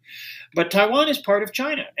pressure. But Taiwan is part of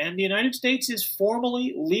China, and the United States is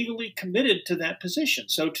formally, legally committed to that position.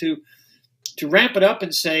 So to ramp it up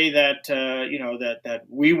and say that that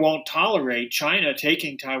we won't tolerate China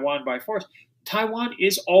taking Taiwan by force, Taiwan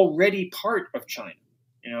is already part of China,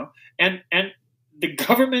 and the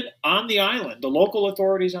government on the island, the local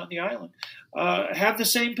authorities on the island, have the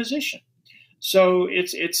same position. So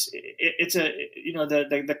it's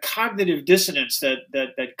the cognitive dissonance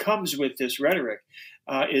that comes with this rhetoric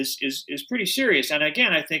is pretty serious. And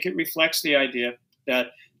again, I think it reflects the idea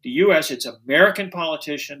that the U.S., it's American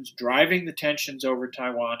politicians driving the tensions over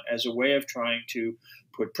Taiwan as a way of trying to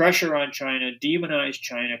put pressure on China, demonize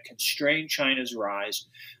China, constrain China's rise.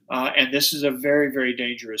 And this is a very, very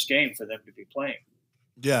dangerous game for them to be playing.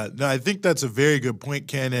 Yeah, no, I think that's a very good point,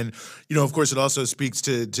 Ken. And, of course, it also speaks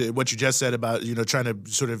to what you just said about, trying to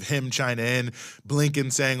sort of hem China in.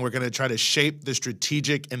 Blinken saying we're going to try to shape the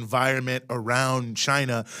strategic environment around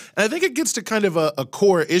China. And I think it gets to kind of a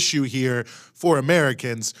core issue here for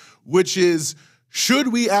Americans, which is,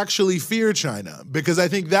 should we actually fear China? Because I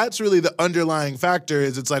think that's really the underlying factor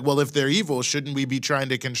is it's like, well, if they're evil, shouldn't we be trying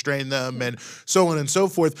to constrain them and so on and so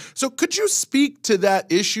forth? So could you speak to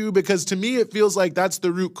that issue? Because to me, it feels like that's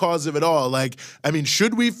the root cause of it all. Like, I mean,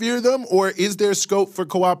 should we fear them, or is there scope for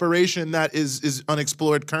cooperation that is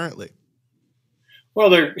unexplored currently? Well,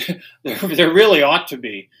 there really ought to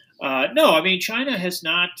be. No, I mean, China has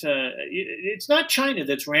not, it's not China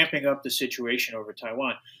that's ramping up the situation over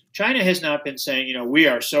Taiwan. China has not been saying, we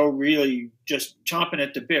are so really just chomping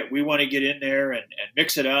at the bit. We want to get in there and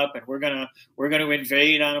mix it up, and we're gonna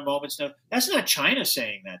invade on a moment's notice. That's not China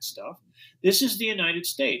saying that stuff. This is the United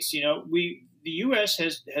States. The U.S.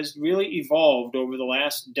 has really evolved over the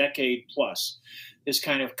last decade plus this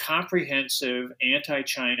kind of comprehensive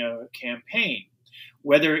anti-China campaign,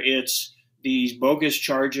 whether it's these bogus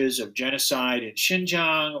charges of genocide in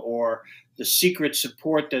Xinjiang or the secret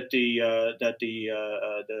support that the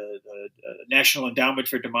National Endowment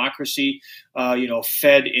for Democracy,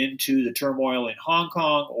 fed into the turmoil in Hong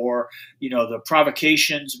Kong, or the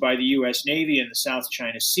provocations by the U.S. Navy in the South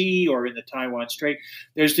China Sea or in the Taiwan Strait.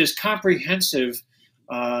 There's this comprehensive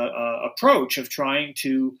approach of trying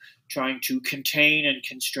to contain and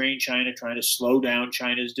constrain China, trying to slow down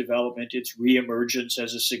China's development, its reemergence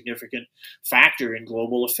as a significant factor in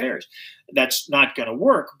global affairs. That's not going to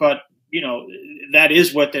work, but that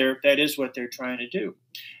is what they're trying to do.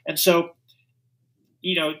 And so,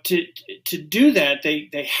 to do that,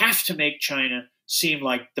 they have to make China seem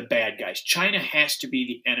like the bad guys. China has to be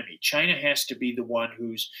the enemy. China has to be the one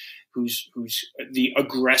who's the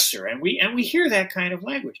aggressor. And we hear that kind of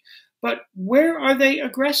language. But where are they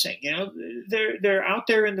aggressing? They're out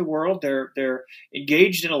there in the world. They're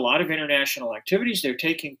engaged in a lot of international activities. They're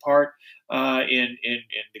taking part in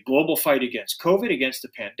the global fight against COVID, against the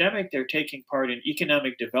pandemic. They're taking part in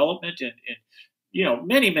economic development in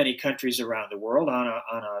many countries around the world on a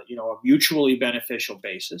mutually beneficial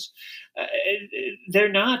basis.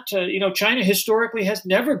 They're not. China historically has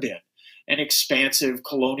never been an expansive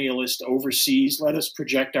colonialist overseas, let us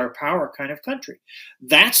project our power kind of country.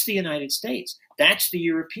 That's the United States. That's the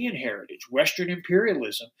European heritage. Western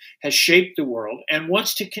imperialism has shaped the world and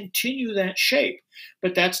wants to continue that shape.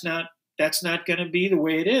 But that's not going to be the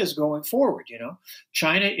way it is going forward.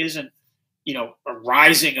 China isn't,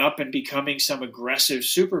 rising up and becoming some aggressive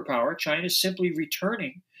superpower. China is simply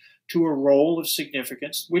returning to a role of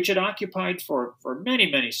significance, which it occupied for many,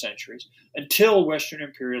 many centuries until Western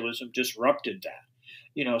imperialism disrupted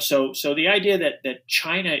that. So the idea that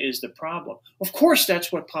China is the problem, of course,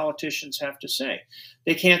 that's what politicians have to say.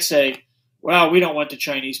 They can't say, well, we don't want the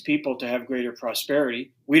Chinese people to have greater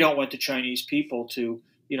prosperity. We don't want the Chinese people to,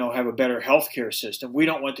 have a better healthcare system. We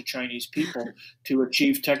don't want the Chinese people to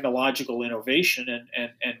achieve technological innovation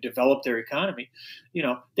and develop their economy.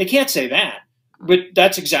 They can't say that. But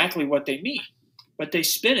that's exactly what they mean. But they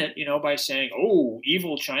spin it, by saying, oh,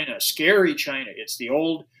 evil China, scary China. It's the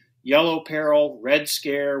old yellow peril, red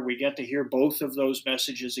scare. We get to hear both of those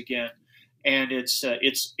messages again. And it's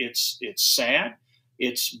sad.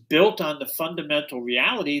 It's built on the fundamental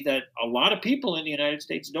reality that a lot of people in the United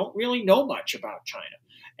States don't really know much about China.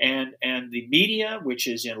 And the media, which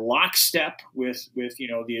is in lockstep with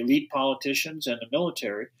the elite politicians and the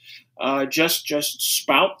military, just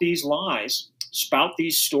spout these lies, spout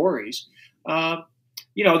these stories.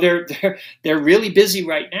 They're really busy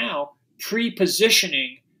right now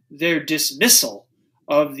pre-positioning their dismissal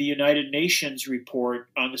of the United Nations report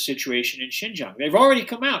on the situation in Xinjiang. They've already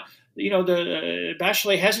come out. The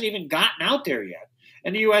Bachelet hasn't even gotten out there yet,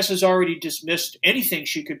 and the U.S. has already dismissed anything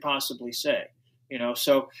she could possibly say.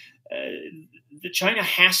 So the China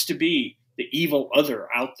has to be the evil other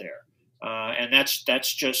out there. And that's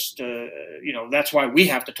just, that's why we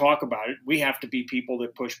have to talk about it. We have to be people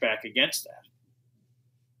that push back against that.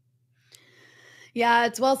 Yeah,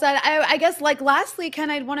 it's well said. I guess, lastly,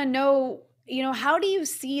 Ken, I'd want to know, how do you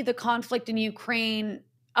see the conflict in Ukraine,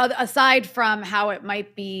 aside from how it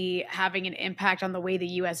might be having an impact on the way the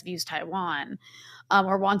U.S. views Taiwan?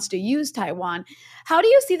 Or wants to use Taiwan. How do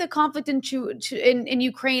you see the conflict in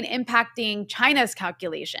Ukraine impacting China's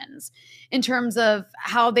calculations in terms of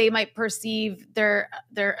how they might perceive their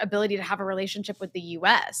ability to have a relationship with the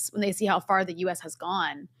U.S. when they see how far the U.S. has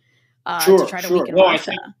gone to try to weaken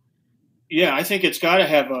Russia? Yeah, I think it's got to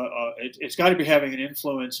have it's got to be having an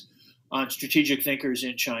influence on strategic thinkers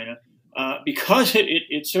in China, because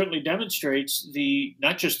it certainly demonstrates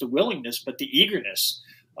not just the willingness but the eagerness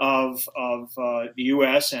of the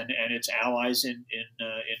U.S. and its allies in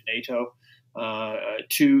NATO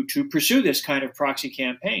to pursue this kind of proxy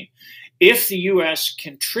campaign. If the U.S.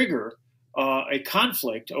 can trigger a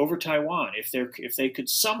conflict over Taiwan, if they could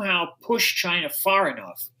somehow push China far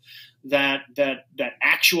enough that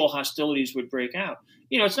actual hostilities would break out,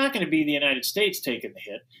 it's not going to be the United States taking the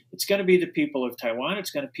hit. It's going to be the people of Taiwan.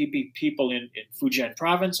 It's going to be people in Fujian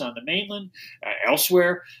province on the mainland,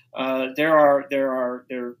 elsewhere. There are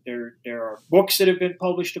books that have been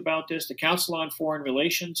published about this. The Council on Foreign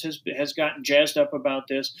Relations has gotten jazzed up about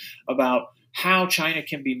this, about how China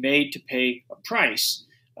can be made to pay a price.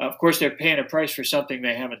 Of course, they're paying a price for something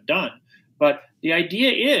they haven't done. But the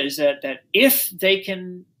idea is that if they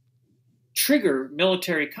can trigger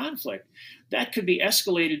military conflict, that could be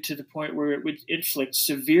escalated to the point where it would inflict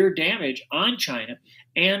severe damage on China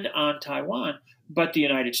and on Taiwan. But the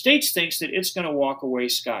United States thinks that it's going to walk away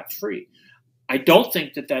scot-free. I don't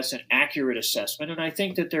think that that's an accurate assessment, and I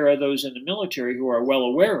think that there are those in the military who are well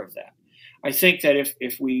aware of that. I think that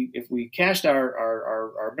if we cast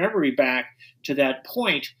our memory back to that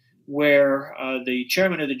point where the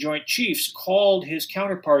chairman of the Joint Chiefs called his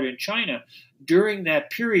counterpart in China during that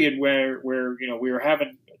period where we were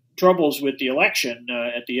having troubles with the election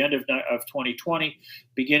at the end of 2020,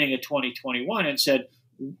 beginning of 2021, and said,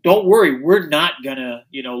 "Don't worry, we're not going to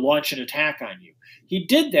launch an attack on you." He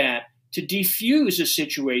did that to defuse a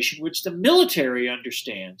situation which the military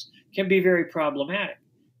understands can be very problematic.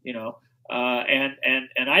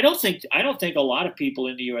 And I don't think a lot of people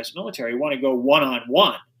in the U.S. military want to go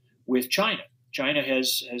one-on-one with China. China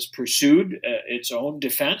has pursued its own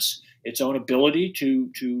defense, its own ability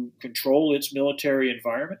to control its military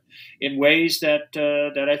environment in ways that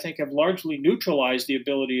I think have largely neutralized the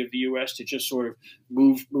ability of the U.S. to just sort of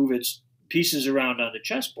move its pieces around on the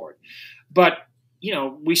chessboard. But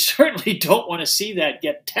we certainly don't want to see that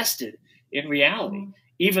get tested in reality,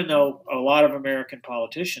 even though a lot of American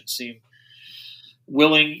politicians seem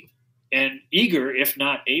willing and eager, if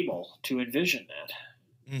not able, to envision that.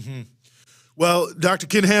 Mm-hmm. Well, Dr.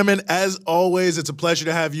 Ken Hammond, as always, it's a pleasure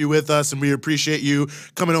to have you with us, and we appreciate you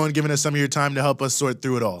coming on and giving us some of your time to help us sort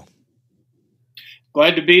through it all.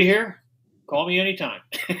 Glad to be here. Call me anytime.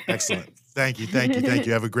 Excellent. Thank you.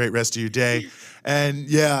 Have a great rest of your day. And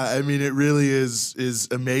yeah, I mean, it really is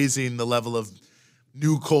amazing the level of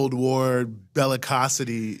new Cold War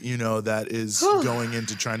bellicosity, that is going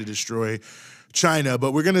into trying to destroy China.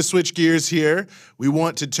 But we're going to switch gears here. We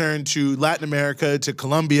want to turn to Latin America, to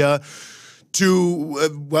Colombia, to,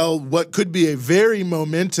 what could be a very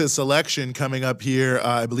momentous election coming up here.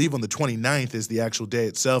 I believe on the 29th is the actual day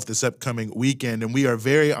itself, this upcoming weekend. And we are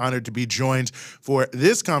very honored to be joined for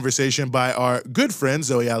this conversation by our good friend,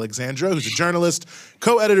 Zoe Alexandra, who's a journalist,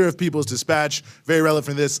 co-editor of People's Dispatch, very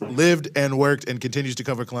relevant for this, lived and worked and continues to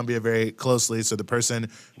cover Colombia very closely. So the person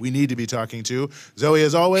we need to be talking to. Zoe,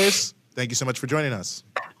 as always, thank you so much for joining us.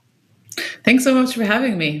 Thanks so much for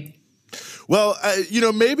having me. Well,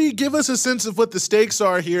 maybe give us a sense of what the stakes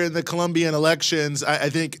are here in the Colombian elections. I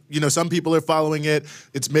think, some people are following it.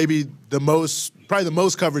 It's maybe probably the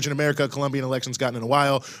most coverage in America Colombian elections gotten in a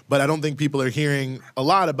while, but I don't think people are hearing a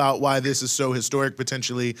lot about why this is so historic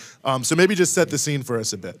potentially. So maybe just set the scene for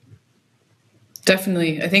us a bit.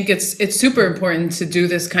 Definitely. I think it's super important to do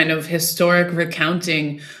this kind of historic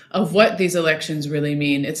recounting of what these elections really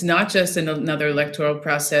mean. It's not just another electoral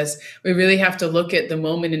process. We really have to look at the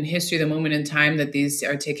moment in history, the moment in time that these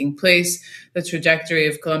are taking place, the trajectory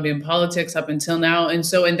of Colombian politics up until now. And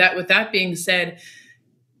so with that being said,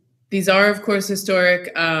 these are, of course,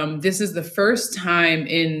 historic. This is the first time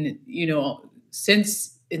in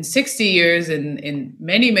 60 years and in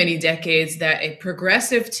many, many decades that a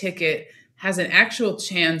progressive ticket has an actual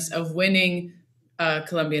chance of winning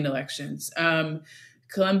Colombian elections.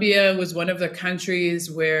 Colombia was one of the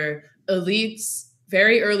countries where elites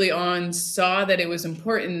very early on saw that it was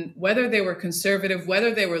important, whether they were conservative,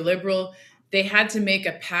 whether they were liberal, they had to make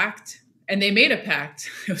a pact, and they made a pact.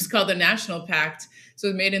 It was called the National Pact. So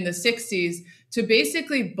it was made in the 60s to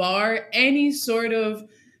basically bar any sort of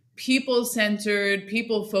people-centered,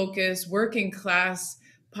 people-focused, working class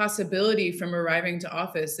possibility from arriving to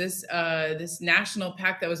office. This national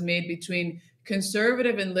pact that was made between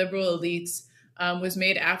conservative and liberal elites was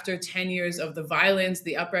made after 10 years of the violence,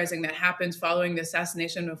 the uprising that happened following the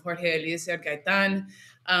assassination of Jorge Eliezer Gaitan,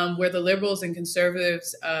 where the liberals and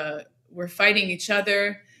conservatives were fighting each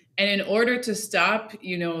other. And in order to stop,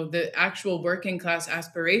 the actual working class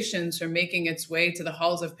aspirations from making its way to the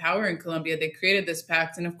halls of power in Colombia, they created this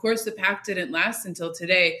pact. And of course, the pact didn't last until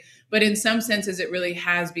today. But in some senses, it really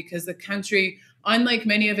has, because the country, unlike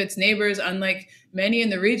many of its neighbors, unlike many in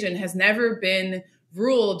the region, has never been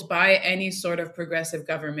ruled by any sort of progressive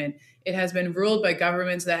government. It has been ruled by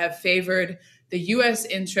governments that have favored the U.S.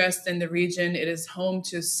 interest in the region. It is home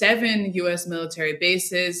to 7 U.S. military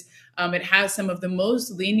bases. It has some of the most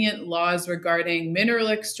lenient laws regarding mineral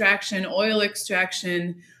extraction, oil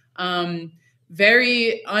extraction,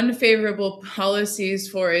 very unfavorable policies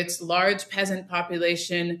for its large peasant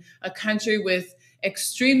population, a country with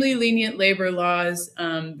extremely lenient labor laws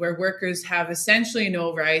where workers have essentially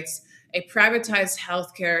no rights, a privatized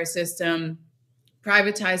healthcare system,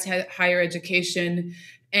 privatized higher education.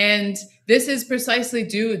 And this is precisely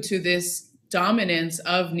due to this dominance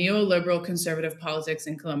of neoliberal conservative politics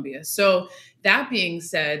in Colombia. So that being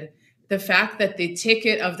said, the fact that the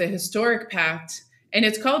ticket of the historic pact, and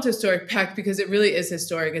it's called historic pact because it really is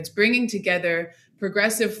historic, it's bringing together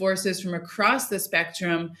progressive forces from across the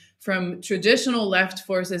spectrum, from traditional left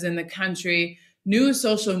forces in the country, new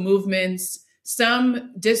social movements,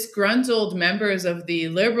 some disgruntled members of the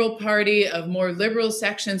Liberal Party, of more liberal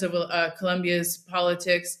sections of Colombia's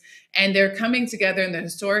politics, and they're coming together in the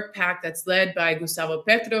historic pact that's led by Gustavo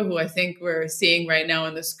Petro, who I think we're seeing right now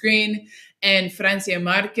on the screen, and Francia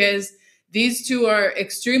Marquez. These two are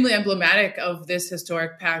extremely emblematic of this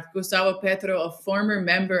historic pact. Gustavo Petro, a former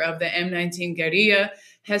member of the M19 guerrilla,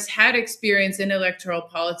 has had experience in electoral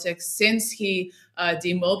politics since he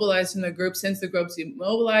demobilized from the group. Since the group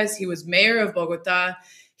demobilized, he was mayor of Bogota.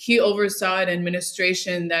 He oversaw an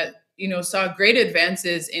administration that saw great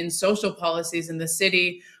advances in social policies in the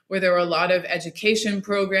city, where there were a lot of education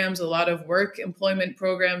programs, a lot of work employment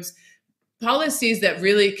programs, policies that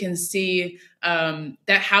really can see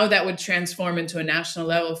how that would transform into a national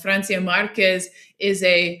level. Francia Marquez is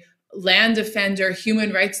a land defender,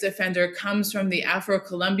 human rights defender, comes from the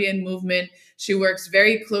Afro-Colombian movement. She works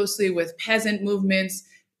very closely with peasant movements,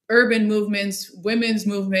 urban movements, women's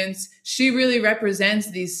movements. She really represents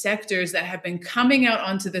these sectors that have been coming out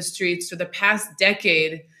onto the streets for the past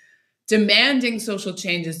decade, demanding social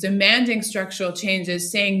changes, demanding structural changes,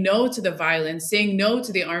 saying no to the violence, saying no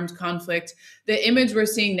to the armed conflict. The image we're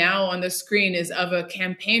seeing now on the screen is of a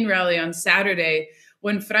campaign rally on Saturday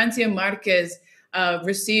when Francia Marquez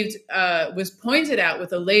was pointed at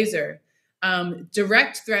with a laser,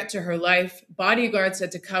 direct threat to her life. Bodyguards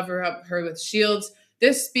had to cover up her with shields.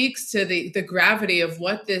 This speaks to the gravity of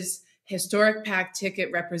what this historic pact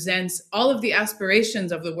ticket represents, all of the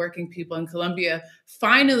aspirations of the working people in Colombia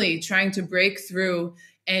finally trying to break through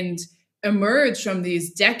and emerge from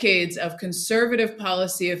these decades of conservative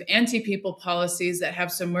policy, of anti-people policies that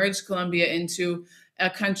have submerged Colombia into a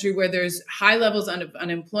country where there's high levels of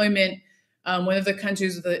unemployment, one of the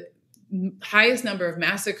countries with the highest number of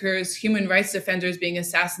massacres, human rights defenders being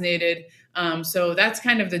assassinated. So that's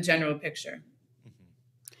kind of the general picture.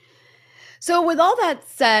 So with all that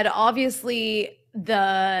said, obviously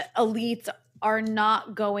the elites are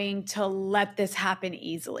not going to let this happen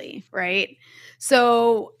easily, right?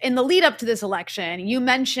 So in the lead up to this election, you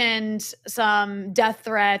mentioned some death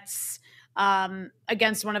threats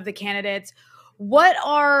against one of the candidates. What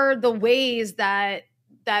are the ways that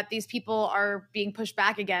these people are being pushed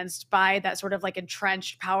back against by that sort of like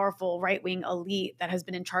entrenched, powerful right-wing elite that has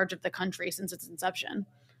been in charge of the country since its inception?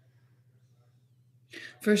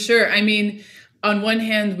 For sure. I mean, on one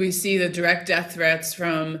hand, we see the direct death threats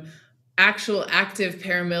from actual active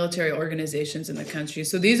paramilitary organizations in the country.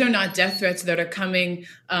 So these are not death threats that are coming,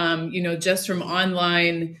 just from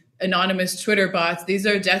online anonymous Twitter bots. These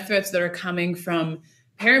are death threats that are coming from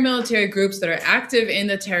paramilitary groups that are active in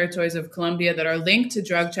the territories of Colombia, that are linked to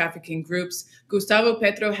drug trafficking groups. Gustavo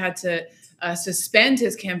Petro had to suspend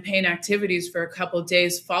his campaign activities for a couple of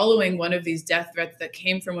days following one of these death threats that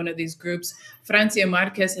came from one of these groups. Francia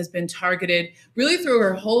Marquez has been targeted really through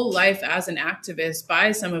her whole life as an activist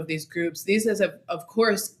by some of these groups. These have, of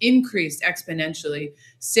course, increased exponentially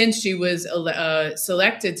since she was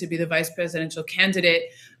selected to be the vice presidential candidate.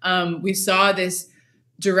 We saw this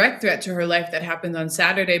direct threat to her life that happened on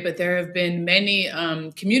Saturday, but there have been many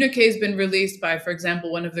communiques been released by, for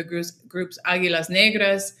example, one of the groups Águilas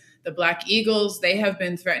Negras, the Black Eagles. They have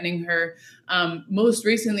been threatening her. Most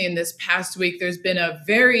recently in this past week, there's been a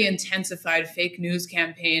very intensified fake news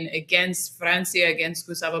campaign against Francia, against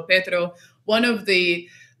Gustavo Petro. One of the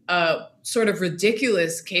sort of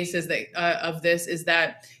ridiculous cases of this is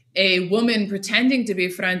that a woman pretending to be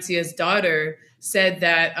Francia's daughter said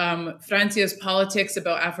that Francia's politics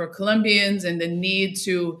about Afro-Colombians and the need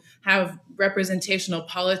to have representational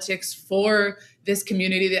politics for this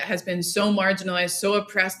community that has been so marginalized, so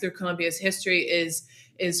oppressed through Colombia's history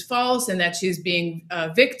is false, and that she's being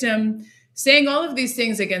a victim. Saying all of these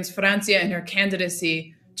things against Francia and her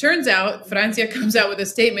candidacy. Turns out Francia comes out with a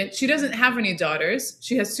statement. She doesn't have any daughters.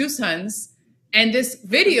 She has 2 sons. And this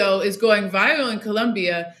video is going viral in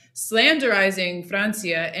Colombia, slanderizing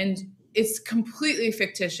Francia, and it's completely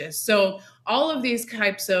fictitious. So all of these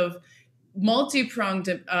types of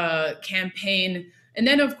multi-pronged campaign. And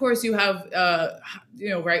then, of course, you have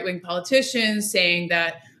right-wing politicians saying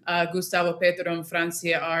that Gustavo Petro and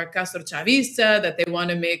Francia are Castro Chavista, that they want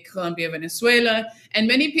to make Colombia Venezuela. And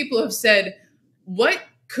many people have said, what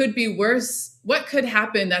could be worse? What could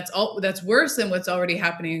happen that's worse than what's already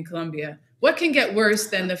happening in Colombia? What can get worse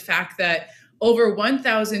than the fact that over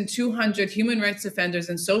 1,200 human rights defenders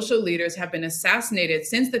and social leaders have been assassinated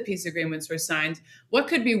since the peace agreements were signed? What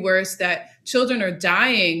could be worse that children are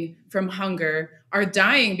dying from hunger, are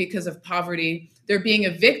dying because of poverty? They're being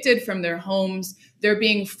evicted from their homes. They're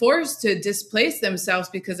being forced to displace themselves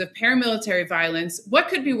because of paramilitary violence. What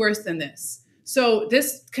could be worse than this? So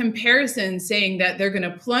this comparison saying that they're going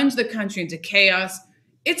to plunge the country into chaos,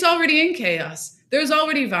 it's already in chaos. There's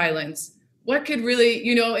already violence. What could really,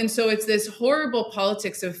 and so it's this horrible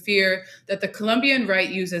politics of fear that the Colombian right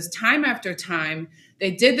uses time after time.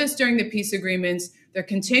 They did this during the peace agreements. They're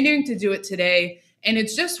continuing to do it today. And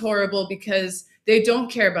it's just horrible because they don't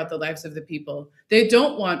care about the lives of the people. They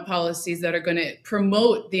don't want policies that are going to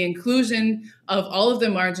promote the inclusion of all of the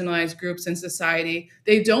marginalized groups in society.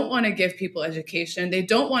 They don't want to give people education. They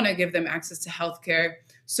don't want to give them access to healthcare.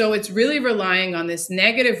 So it's really relying on this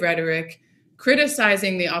negative rhetoric,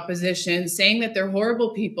 criticizing the opposition, saying that they're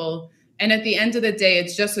horrible people. And at the end of the day,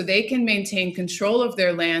 it's just so they can maintain control of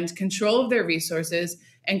their land, control of their resources,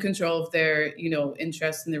 and control of their,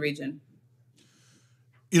 interests in the region.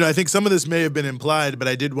 I think some of this may have been implied, but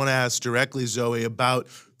I did want to ask directly, Zoe, about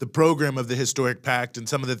the program of the Historic Pact and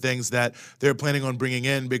some of the things that they're planning on bringing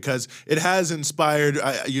in, because it has inspired,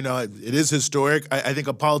 it is historic, I think,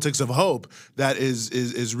 a politics of hope that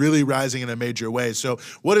is really rising in a major way. So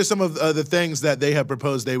what are some of the things that they have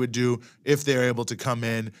proposed they would do if they're able to come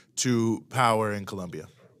in to power in Colombia?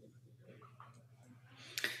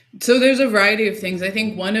 So there's a variety of things. I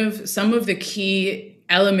think some of the key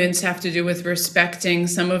elements have to do with respecting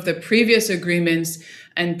some of the previous agreements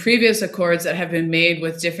and previous accords that have been made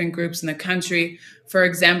with different groups in the country. For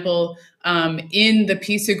example, in the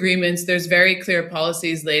peace agreements, there's very clear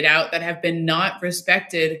policies laid out that have been not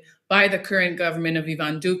respected by the current government of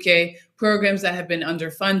Iván Duque, programs that have been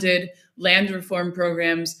underfunded, land reform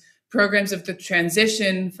programs of the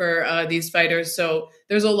transition for these fighters. So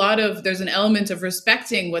there's an element of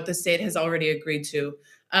respecting what the state has already agreed to.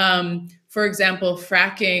 For example,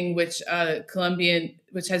 fracking, which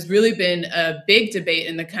has really been a big debate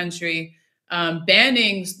in the country,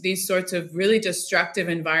 banning these sorts of really destructive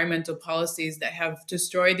environmental policies that have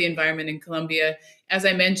destroyed the environment in Colombia. As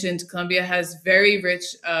I mentioned, Colombia has very rich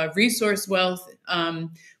resource wealth,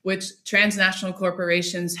 which transnational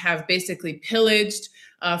corporations have basically pillaged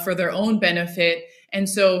for their own benefit. And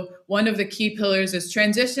so one of the key pillars is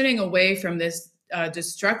transitioning away from this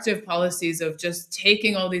destructive policies of just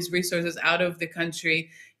taking all these resources out of the country,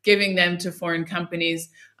 giving them to foreign companies,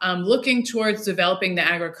 looking towards developing the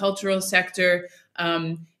agricultural sector,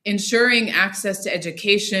 ensuring access to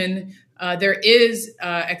education. There is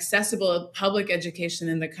accessible public education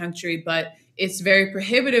in the country, but it's very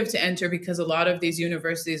prohibitive to enter because a lot of these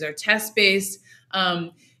universities are test-based.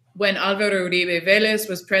 When Álvaro Uribe Vélez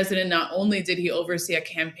was president, not only did he oversee a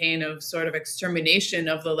campaign of sort of extermination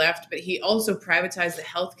of the left, but he also privatized the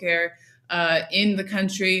healthcare in the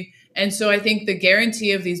country. And so I think the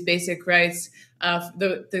guarantee of these basic rights,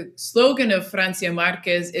 the slogan of Francia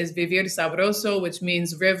Márquez is Vivir Sabroso, which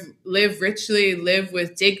means live richly, live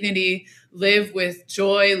with dignity, live with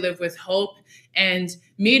joy, live with hope, and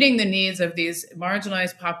meeting the needs of these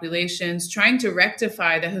marginalized populations, trying to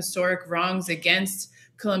rectify the historic wrongs against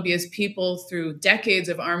Colombia's people through decades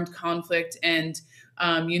of armed conflict and,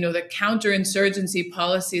 the counterinsurgency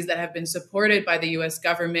policies that have been supported by the U.S.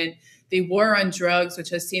 government, the war on drugs, which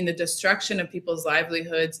has seen the destruction of people's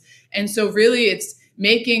livelihoods. And so really it's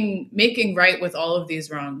making right with all of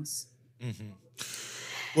these wrongs. Mm-hmm.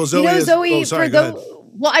 Well, Zoe,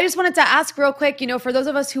 Well, I just wanted to ask real quick, for those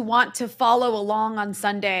of us who want to follow along on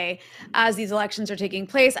Sunday as these elections are taking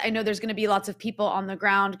place, I know there's going to be lots of people on the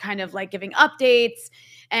ground kind of like giving updates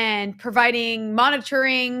and providing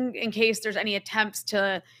monitoring in case there's any attempts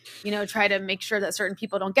to, try to make sure that certain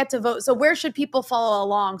people don't get to vote. So where should people follow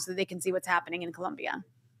along so they can see what's happening in Colombia?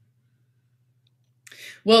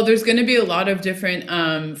 Well, there's going to be a lot of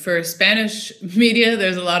different, for Spanish media,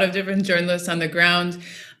 there's a lot of different journalists on the ground.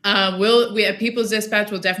 We at People's Dispatch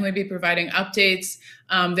will definitely be providing updates.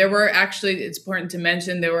 There were actually, it's important to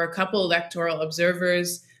mention, there were a couple electoral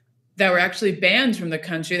observers that were actually banned from the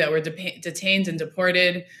country, that were detained and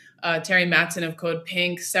deported. Terry Matson of Code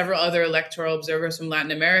Pink, several other electoral observers from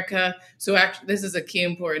Latin America. So actually, this is a key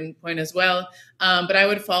important point as well. But I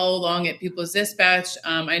would follow along at People's Dispatch.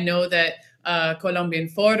 I know that Colombia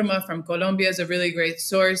Informa from Colombia is a really great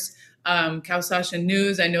source. Causasha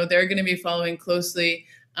News, I know they're going to be following closely.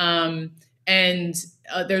 And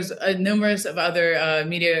there's numerous of other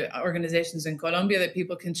media organizations in Colombia that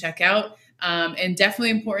people can check out. And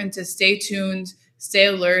definitely important to stay tuned, stay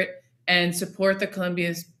alert, and support the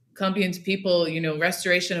Colombians people,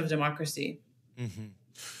 restoration of democracy. Mm-hmm.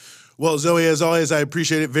 Well, Zoe, as always, I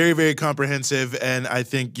appreciate it. Very, very comprehensive. And I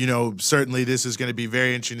think, certainly this is going to be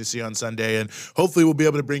very interesting to see on Sunday. And hopefully we'll be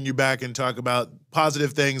able to bring you back and talk about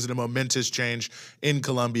positive things and a momentous change in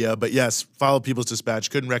Colombia. But yes, follow People's Dispatch.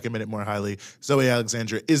 Couldn't recommend it more highly. Zoe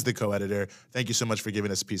Alexandra is the co-editor. Thank you so much for giving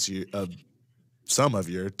us a piece of some of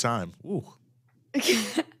your time. Ooh.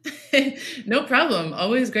 No problem.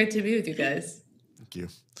 Always great to be with you guys. Thank you.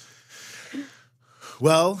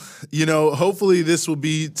 Well, hopefully this will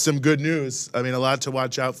be some good news. I mean, a lot to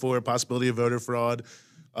watch out for, possibility of voter fraud,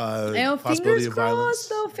 possibility of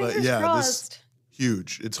violence. Fingers crossed.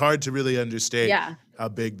 Huge. It's hard to really understate how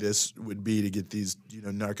big this would be to get these,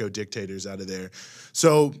 narco dictators out of there.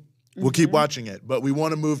 So we'll keep watching it. But we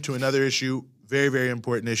want to move to another issue, very, very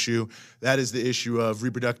important issue. That is the issue of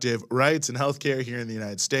reproductive rights and healthcare here in the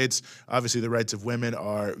United States. Obviously, the rights of women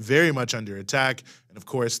are very much under attack. And of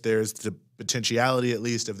course, there's the potentiality, at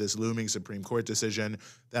least, of this looming Supreme Court decision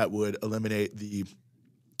that would eliminate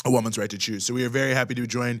a woman's right to choose. So we are very happy to be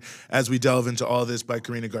joined as we delve into all this by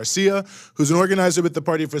Karina Garcia, who's an organizer with the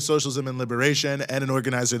Party for Socialism and Liberation and an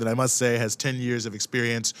organizer that I must say has 10 years of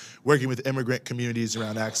experience working with immigrant communities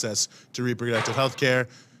around access to reproductive health care.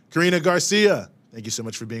 Karina Garcia, thank you so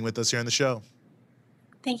much for being with us here on the show.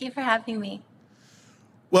 Thank you for having me.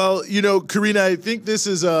 Well, Karina, I think this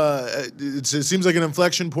is it seems like an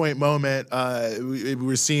inflection point moment.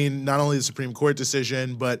 We're seeing not only the Supreme Court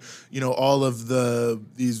decision, but, all of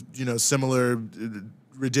these, similar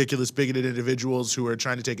ridiculous, bigoted individuals who are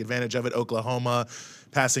trying to take advantage of it. Oklahoma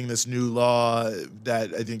passing this new law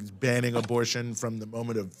that I think is banning abortion from the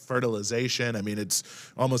moment of fertilization. I mean,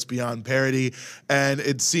 it's almost beyond parody. And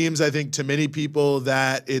it seems, I think, to many people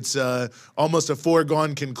that it's almost a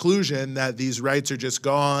foregone conclusion that these rights are just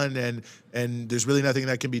gone and there's really nothing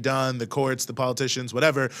that can be done, the courts, the politicians,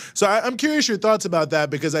 whatever. So I'm curious your thoughts about that,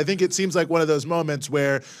 because I think it seems like one of those moments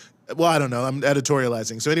where, well, I don't know, I'm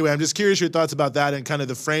editorializing. So anyway, I'm just curious your thoughts about that and kind of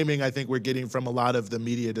the framing I think we're getting from a lot of the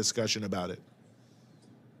media discussion about it.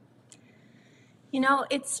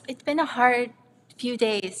 It's been a hard few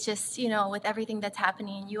days, just, with everything that's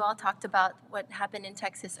happening. You all talked about what happened in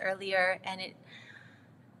Texas earlier, and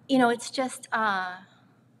it's just, I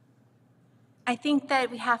think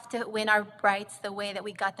that we have to win our rights the way that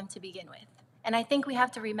we got them to begin with. And I think we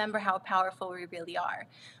have to remember how powerful we really are.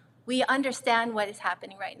 We understand what is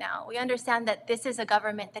happening right now. We understand that this is a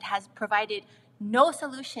government that has provided no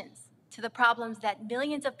solutions to the problems that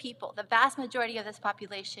millions of people, the vast majority of this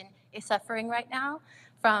population, is suffering right now,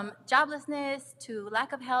 from joblessness to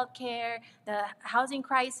lack of health care, the housing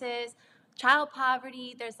crisis, child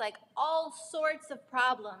poverty. There's all sorts of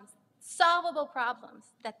problems, solvable problems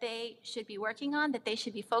that they should be working on, that they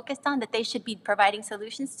should be focused on, that they should be providing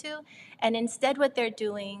solutions to. And instead what they're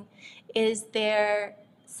doing is they're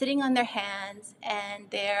sitting on their hands and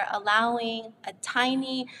they're allowing a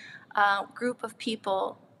tiny group of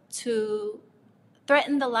people to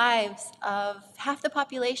threaten the lives of half the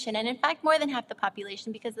population, and in fact more than half the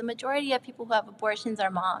population, because the majority of people who have abortions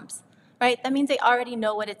are moms, right? That means they already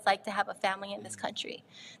know what it's like to have a family in this country.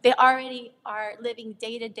 They already are living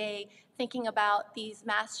day to day thinking about these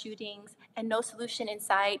mass shootings and no solution in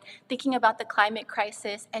sight, thinking about the climate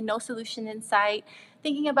crisis and no solution in sight,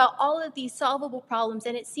 thinking about all of these solvable problems.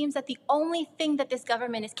 And it seems that the only thing that this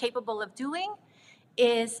government is capable of doing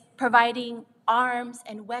is providing arms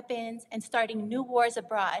and weapons and starting new wars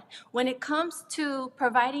abroad. When it comes to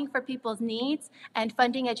providing for people's needs and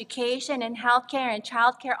funding education and healthcare and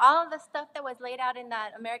childcare, all of the stuff that was laid out in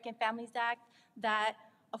that American Families Act that,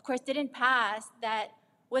 of course, didn't pass, that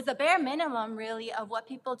was the bare minimum, really, of what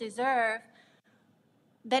people deserve,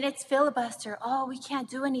 then it's filibuster. Oh, we can't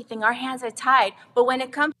do anything. Our hands are tied. But when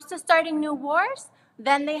it comes to starting new wars,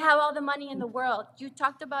 then they have all the money in the world. You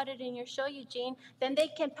talked about it in your show, Eugene. Then they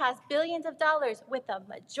can pass billions of dollars with a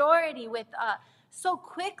majority, with so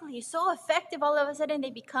quickly, so effective all of a sudden they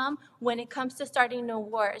become when it comes to starting new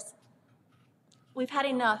wars. We've had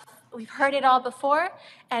enough. We've heard it all before.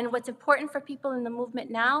 And what's important for people in the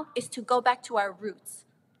movement now is to go back to our roots,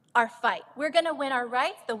 our fight. We're going to win our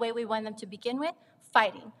rights the way we won them to begin with,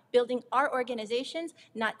 fighting, building our organizations,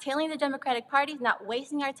 not tailing the Democratic Party, not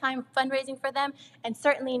wasting our time fundraising for them, and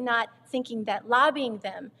certainly not thinking that lobbying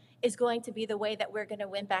them is going to be the way that we're going to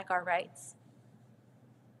win back our rights.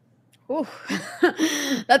 Ooh,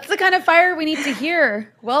 that's the kind of fire we need to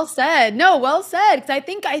hear. Well said. No, well said. Because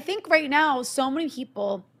I think right now so many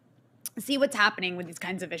people see what's happening with these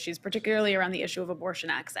kinds of issues, particularly around the issue of abortion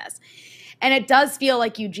access. And it does feel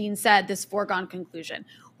like Eugene said, this foregone conclusion.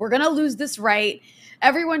 We're going to lose this right.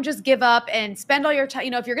 Everyone just give up and spend all your time.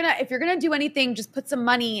 You know, if you're going to do anything, just put some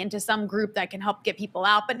money into some group that can help get people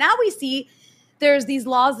out. But now we see there's these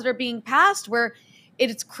laws that are being passed where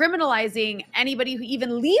it's criminalizing anybody who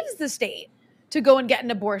even leaves the state to go and get an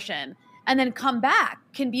abortion and then come back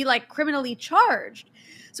can be like criminally charged.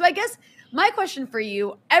 So I guess my question for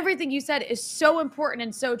you, everything you said is so important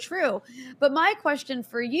and so true. But my question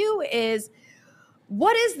for you is,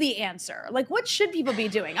 what is the answer? Like, what should people be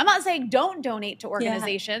doing? I'm not saying don't donate to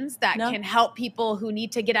organizations that can help people who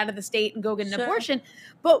need to get out of the state and go get an abortion.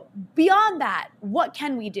 But beyond that, what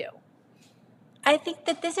can we do? I think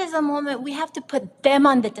that this is a moment we have to put them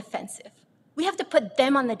on the defensive. We have to put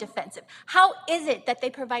them on the defensive. How is it that they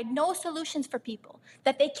provide no solutions for people,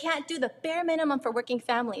 that they can't do the bare minimum for working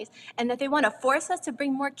families, and that they want to force us to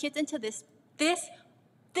bring more kids into this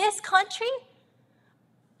country?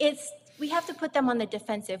 We have to put them on the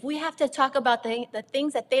defensive. We have to talk about the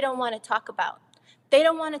things that they don't want to talk about. They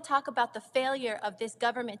don't want to talk about the failure of this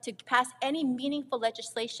government to pass any meaningful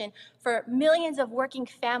legislation for millions of working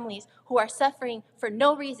families who are suffering for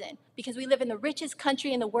no reason, because we live in the richest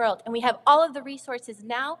country in the world and we have all of the resources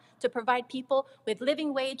now to provide people with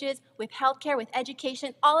living wages, with healthcare, with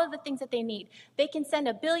education, all of the things that they need. They can send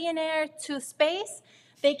a billionaire to space.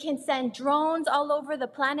 They can send drones all over the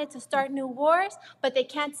planet to start new wars, but they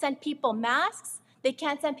can't send people masks. They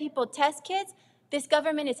can't send people test kits. This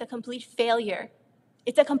government is a complete failure.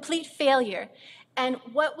 It's a complete failure. And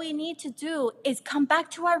what we need to do is come back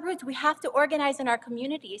to our roots. We have to organize in our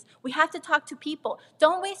communities. We have to talk to people.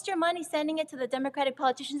 Don't waste your money sending it to the Democratic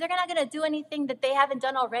politicians. They're not going to do anything that they haven't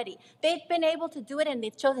done already. They've been able to do it and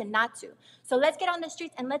they've chosen not to. So let's get on the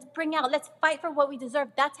streets and let's fight for what we deserve.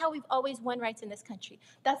 That's how we've always won rights in this country.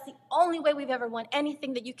 That's the only way we've ever won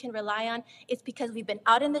anything that you can rely on. It's because we've been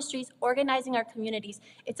out in the streets organizing our communities.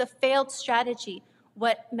 It's a failed strategy.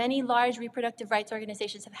 What many large reproductive rights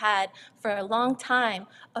organizations have had for a long time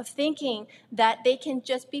of thinking that they can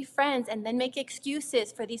just be friends and then make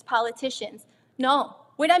excuses for these politicians. No,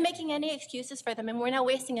 we're not making any excuses for them, and we're not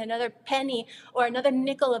wasting another penny or another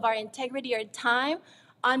nickel of our integrity or time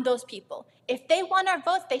on those people. If they want our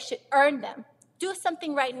votes, they should earn them. Do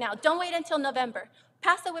something right now. Don't wait until November.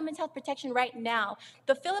 Pass the women's health protection right now.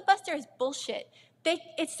 The filibuster is bullshit.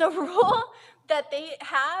 It's a rule that they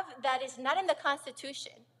have that is not in the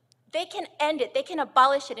Constitution. They can end it. They can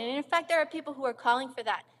abolish it. And in fact, there are people who are calling for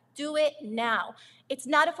that. Do it now. It's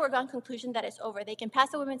not a foregone conclusion that it's over. They can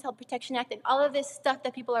pass the Women's Health Protection Act, and all of this stuff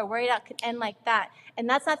that people are worried about could end like that. And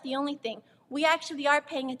that's not the only thing. We actually are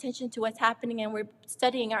paying attention to what's happening, and we're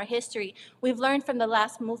studying our history. We've learned from the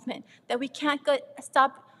last movement that we can't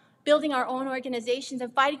stop building our own organizations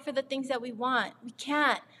and fighting for the things that we want. We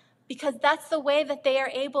can't. Because that's the way that they are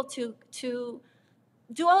able to do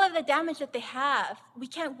all of the damage that they have. We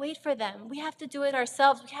can't wait for them. We have to do it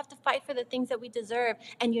ourselves. We have to fight for the things that we deserve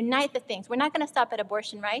and unite the things. We're not going to stop at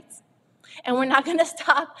abortion rights. And we're not going to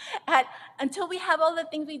stop until we have all the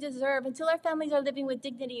things we deserve, until our families are living with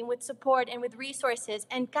dignity and with support and with resources.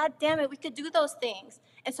 And God damn it, we could do those things.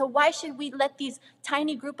 And so why should we let these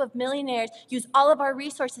tiny group of millionaires use all of our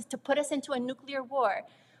resources to put us into a nuclear war?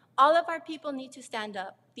 All of our people need to stand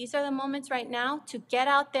up. These are the moments right now to get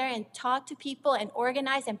out there and talk to people and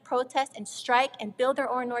organize and protest and strike and build their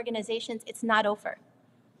own organizations. It's not over.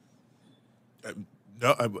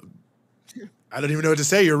 No, I don't even know what to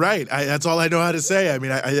say. You're right. That's all I know how to say. I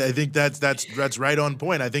mean, I think that's right on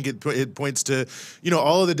point. I think it points to,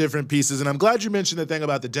 all of the different pieces. And I'm glad you mentioned the thing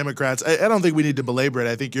about the Democrats. I don't think we need to belabor it.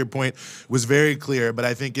 I think your point was very clear. But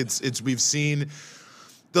I think we've seen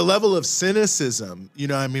the level of cynicism,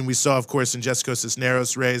 I mean, we saw, of course, in Jessica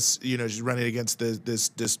Cisneros' race, she's running against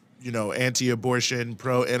this anti-abortion,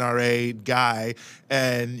 pro-NRA guy,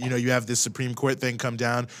 and, you have this Supreme Court thing come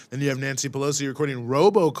down, then you have Nancy Pelosi recording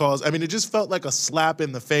robocalls. I mean, it just felt like a slap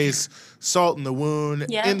in the face, salt in the wound,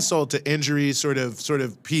 insult to injury sort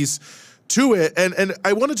of piece to it. And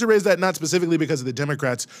I wanted to raise that not specifically because of the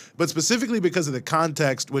Democrats, but specifically because of the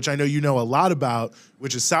context, which I know you know a lot about,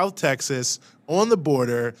 which is South Texas, on the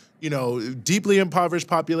border, deeply impoverished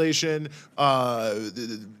population.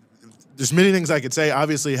 There's many things I could say,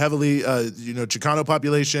 obviously heavily, Chicano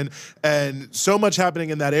population, and so much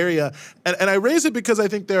happening in that area. And I raise it because I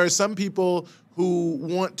think there are some people who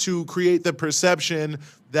want to create the perception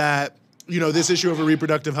that this issue over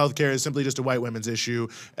reproductive health care is simply just a white women's issue.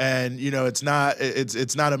 And, it's not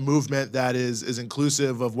a movement that is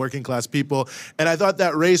inclusive of working class people. And I thought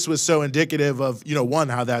that race was so indicative of, one,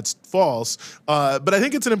 how that's false. But I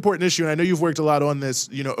think it's an important issue. And I know you've worked a lot on this,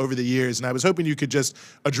 over the years. And I was hoping you could just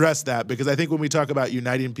address that, because I think when we talk about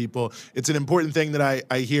uniting people, it's an important thing that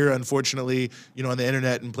I hear, unfortunately, on the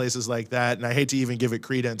internet and places like that. And I hate to even give it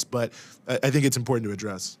credence, but I think it's important to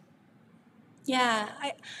address. Yeah,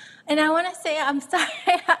 and I want to say I'm sorry.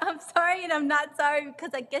 I'm sorry, and I'm not sorry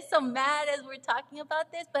because I get so mad as we're talking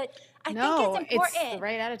about this. But I think it's important. It's the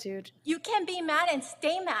right attitude. You can be mad and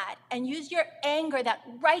stay mad and use your anger, that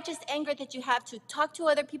righteous anger that you have, to talk to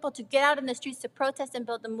other people, to get out in the streets, to protest and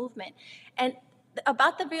build a movement. And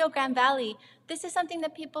about the Rio Grande Valley, this is something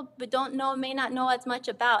that people don't know, may not know as much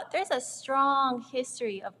about. There's a strong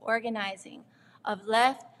history of organizing, of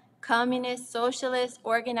left, communist, socialist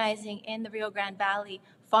organizing in the Rio Grande Valley,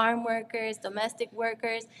 farm workers, domestic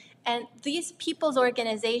workers, and these people's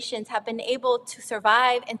organizations have been able to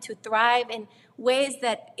survive and to thrive in ways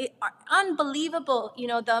that are unbelievable.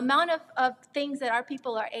 The amount of things that our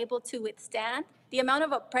people are able to withstand, the amount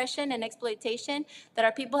of oppression and exploitation that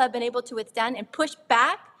our people have been able to withstand and push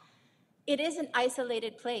back, it is an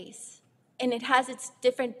isolated place, and it has its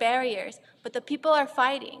different barriers, but the people are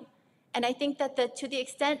fighting. And I think that to the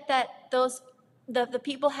extent that the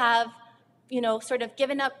people have, sort of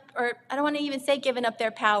given up, or I don't want to even say given up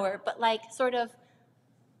their power, but sort of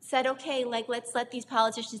said, okay, let's let these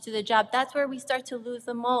politicians do the job, that's where we start to lose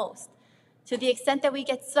the most. To the extent that we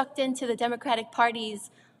get sucked into the Democratic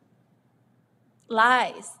Party's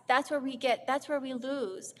lies, that's where we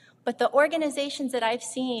lose. But the organizations that I've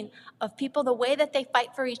seen of people, the way that they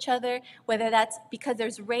fight for each other, whether that's because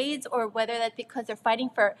there's raids or whether that's because they're fighting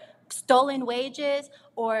for stolen wages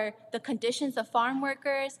or the conditions of farm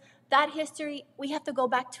workers, that history, we have to go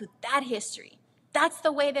back to that history. That's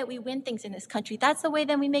the way that we win things in this country. That's the way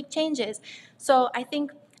that we make changes. So I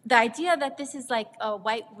think the idea that this is like a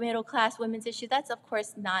white middle class women's issue, that's of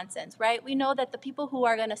course nonsense, right? We know that the people who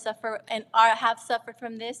are going to suffer and have suffered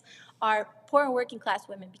from this are poor and working class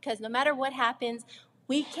women, because no matter what happens,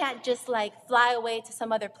 we can't just fly away to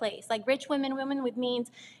some other place. Rich women would means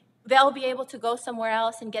they'll be able to go somewhere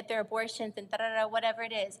else and get their abortions and whatever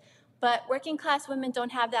it is. But working class women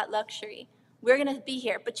don't have that luxury. We're going to be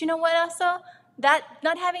here. But you know what also? That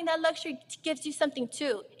not having that luxury gives you something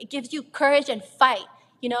too. It gives you courage and fight.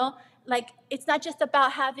 It's not just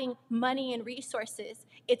about having money and resources.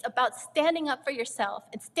 It's about standing up for yourself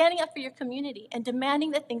and standing up for your community and demanding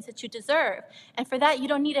the things that you deserve. And for that, you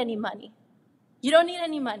don't need any money. You don't need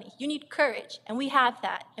any money. You need courage, and we have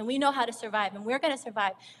that, and we know how to survive, and we're going to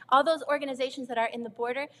survive. All those organizations that are in the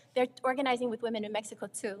border, they're organizing with women in Mexico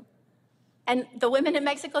too. And the women in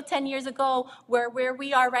Mexico 10 years ago were where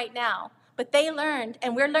we are right now. But they learned,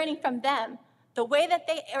 and we're learning from them. The way that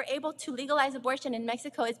they are able to legalize abortion in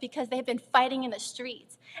Mexico is because they've been fighting in the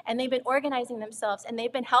streets, and they've been organizing themselves, and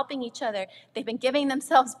they've been helping each other. They've been giving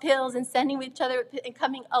themselves pills and sending with each other and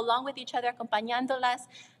coming along with each other, acompañándolas.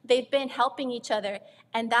 They've been helping each other,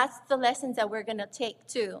 and that's the lessons that we're going to take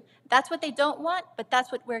too. That's what they don't want, but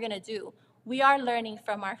that's what we're going to do. We are learning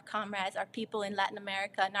from our comrades, our people in Latin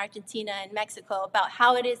America and Argentina and Mexico about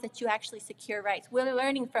how it is that you actually secure rights. We're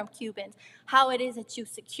learning from Cubans how it is that you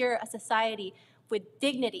secure a society with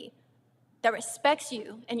dignity that respects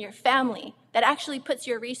you and your family, that actually puts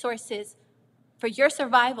your resources for your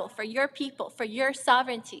survival, for your people, for your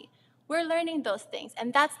sovereignty. We're learning those things,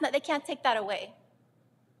 and they can't take that away.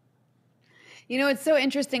 It's so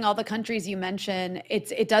interesting, all the countries you mention.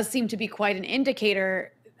 It does seem to be quite an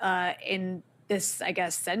indicator in this, I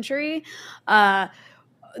guess, century,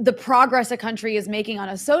 the progress a country is making on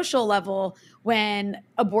a social level when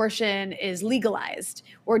abortion is legalized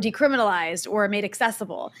or decriminalized or made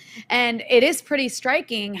accessible. And it is pretty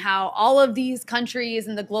striking how all of these countries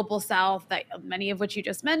in the global South, that many of which you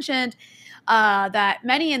just mentioned, that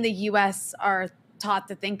many in the US are taught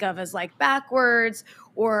to think of as like backwards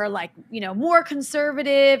or like, more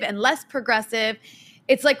conservative and less progressive.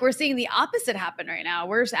 It's like we're seeing the opposite happen right now.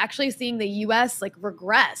 We're actually seeing the US like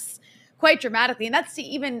regress quite dramatically. And that's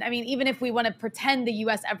even if we want to pretend the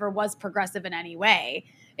US ever was progressive in any way,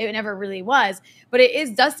 it never really was. But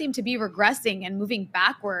does seem to be regressing and moving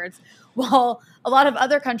backwards while a lot of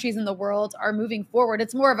other countries in the world are moving forward.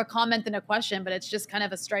 It's more of a comment than a question, but it's just kind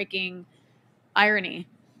of a striking irony.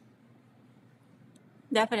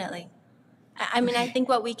 Definitely. I think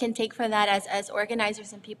what we can take from that as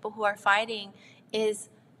organizers and people who are fighting is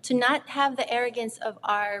to not have the arrogance of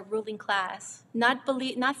our ruling class, not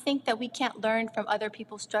think that we can't learn from other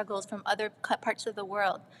people's struggles from other parts of the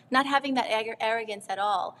world, not having that arrogance at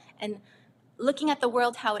all, and looking at the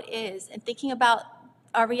world how it is and thinking about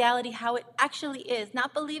our reality how it actually is,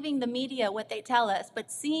 not believing the media, what they tell us,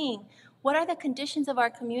 but seeing what are the conditions of our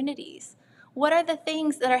communities, what are the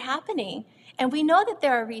things that are happening. And we know that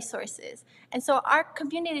there are resources. And so our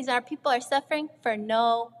communities, our people are suffering for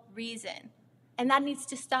no reason. And that needs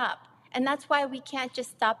to stop. And that's why we can't just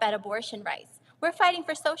stop at abortion rights. We're fighting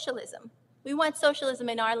for socialism. We want socialism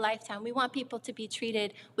in our lifetime. We want people to be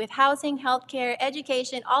treated with housing, healthcare,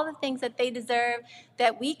 education, all the things that they deserve,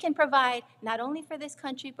 that we can provide not only for this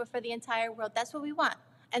country, but for the entire world. That's what we want.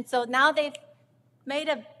 And so now they've made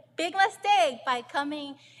a big mistake by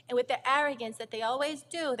coming and with their arrogance that they always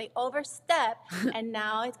do. They overstep, and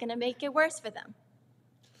now it's going to make it worse for them.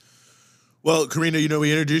 Well, Karina,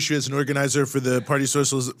 we introduced you as an organizer for the Party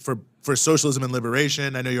for Socialism and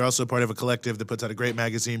Liberation. I know you're also part of a collective that puts out a great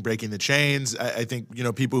magazine, Breaking the Chains. I think,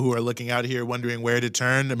 people who are looking out here wondering where to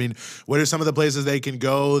turn. What are some of the places they can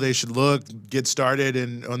go, they should look, get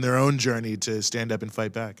started on their own journey to stand up and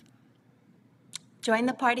fight back? Join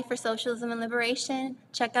the Party for Socialism and Liberation.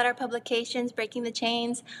 Check out our publications, Breaking the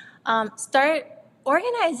Chains. Start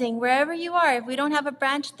organizing wherever you are. If we don't have a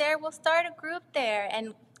branch there, we'll start a group there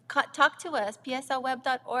and talk to us,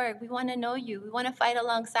 pslweb.org. We want to know you. We want to fight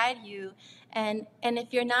alongside you. And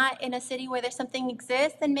if you're not in a city where there's something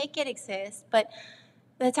exists, then make it exist. But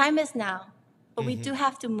the time is now. But we do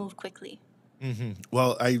have to move quickly. Mm-hmm.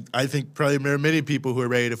 Well, I think probably there are many people who are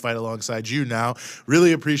ready to fight alongside you now.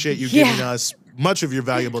 Really appreciate you giving us much of your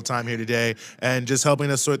valuable time here today and just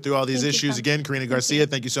helping us sort through all these issues. Again, Karina Garcia,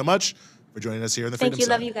 thank you so much for joining us here on the Freedom Side.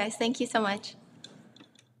 Love you guys. Thank you so much.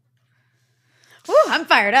 Ooh, I'm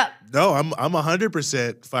fired up. No, I'm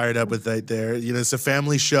 100% fired up with that there. It's a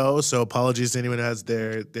family show, so apologies to anyone who has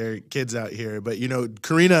their kids out here. But,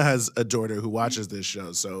 Karina has a daughter who watches this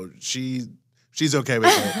show, so she's okay with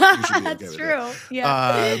it. You should be okay That's with true. it.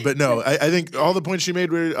 Yeah. But no, I think all the points she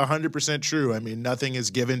made were 100% true. Nothing is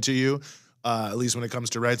given to you. At least when it comes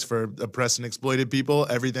to rights for oppressed and exploited people,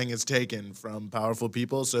 everything is taken from powerful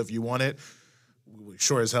people. So if you want it, we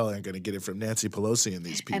sure as hell ain't going to get it from Nancy Pelosi and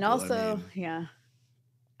these people. And also,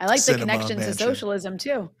 I like the connection to socialism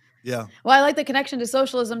too. Yeah. Well, I like the connection to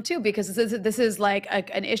socialism too, because this is like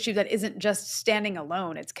an issue that isn't just standing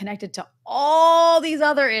alone. It's connected to all these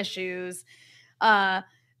other issues that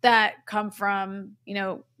come from,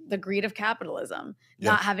 the greed of capitalism,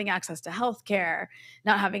 not having access to healthcare,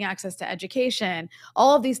 not having access to education,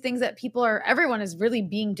 all of these things that everyone is really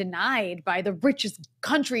being denied by the richest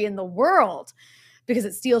country in the world because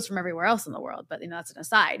it steals from everywhere else in the world. But that's an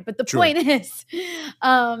aside. But the point is,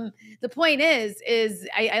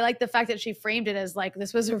 I like the fact that she framed it as like,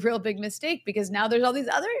 this was a real big mistake because now there's all these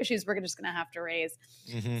other issues we're just going to have to raise.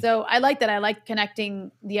 Mm-hmm. So I like that. I like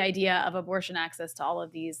connecting the idea of abortion access to all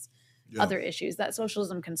of these other issues that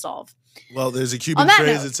socialism can solve. Well, there's a Cuban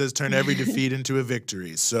phrase that says, turn every defeat into a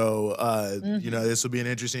victory. So, this will be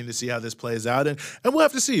interesting to see how this plays out. And we'll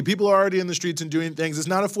have to see. People are already in the streets and doing things. It's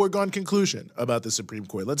not a foregone conclusion about the Supreme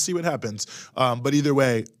Court. Let's see what happens. But either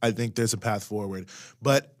way, I think there's a path forward.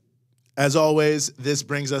 But as always, this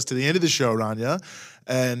brings us to the end of the show, Rania.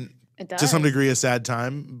 And to some degree, a sad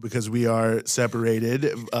time because we are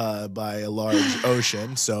separated by a large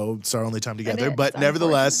ocean. So it's our only time together. But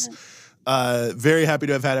nevertheless, very happy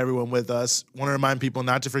to have had everyone with us. Want to remind people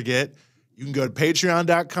not to forget, you can go to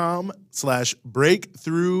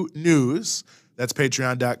patreon.com/breakthroughnews. That's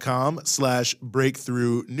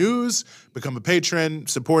patreon.com/breakthroughnews. Become a patron,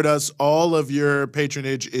 support us. All of your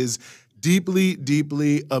patronage is deeply,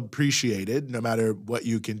 deeply appreciated, no matter what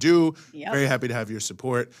you can do. Yep. Very happy to have your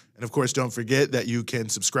support. And of course, don't forget that you can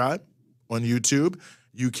subscribe on YouTube.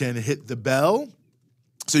 You can hit the bell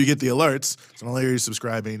so you get the alerts. So not only are you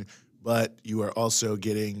subscribing, but you are also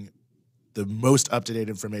getting the most up-to-date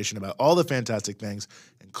information about all the fantastic things,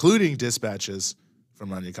 including dispatches from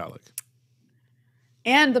Rania Khalek.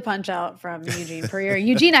 And the punch out from Eugene Puryear.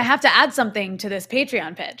 Eugene, I have to add something to this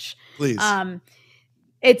Patreon pitch. Please.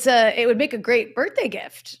 it would make a great birthday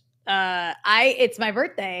gift. It's my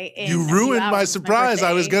birthday. You ruined my surprise.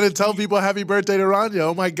 I was gonna tell people happy birthday to Rania.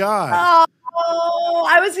 Oh my God. Oh,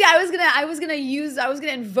 I was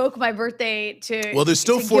gonna invoke my birthday to. Well, there's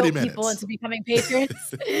still 40 minutes. People into becoming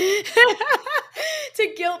patrons.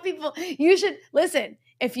 To guilt people. You should listen.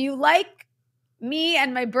 If you like me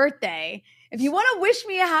and my birthday, if you want to wish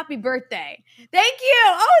me a happy birthday, thank you.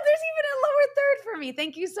 Oh, there's even a lower third for me.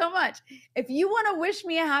 Thank you so much. If you want to wish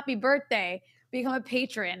me a happy birthday, become a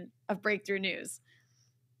patron of Breakthrough News.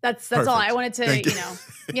 That's all I wanted to,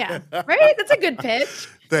 yeah, right? That's a good pitch.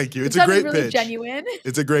 Thank you. It's a great really pitch. Genuine.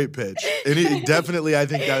 It's a great pitch. And definitely, I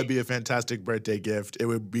think that would be a fantastic birthday gift. It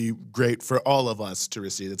would be great for all of us to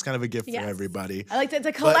receive. It's kind of a gift for everybody. It's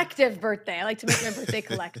a collective birthday. I like to make my birthday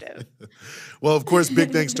collective. Well, of course, big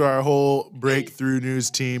thanks to our whole Breakthrough News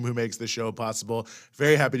team who makes the show possible.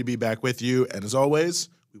 Very happy to be back with you. And as always,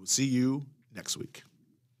 we will see you next week.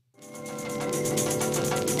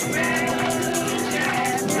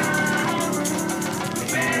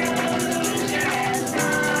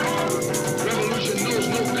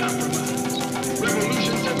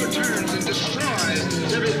 Revolution overturns and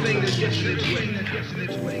destroys everything that gets in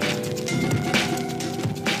its way.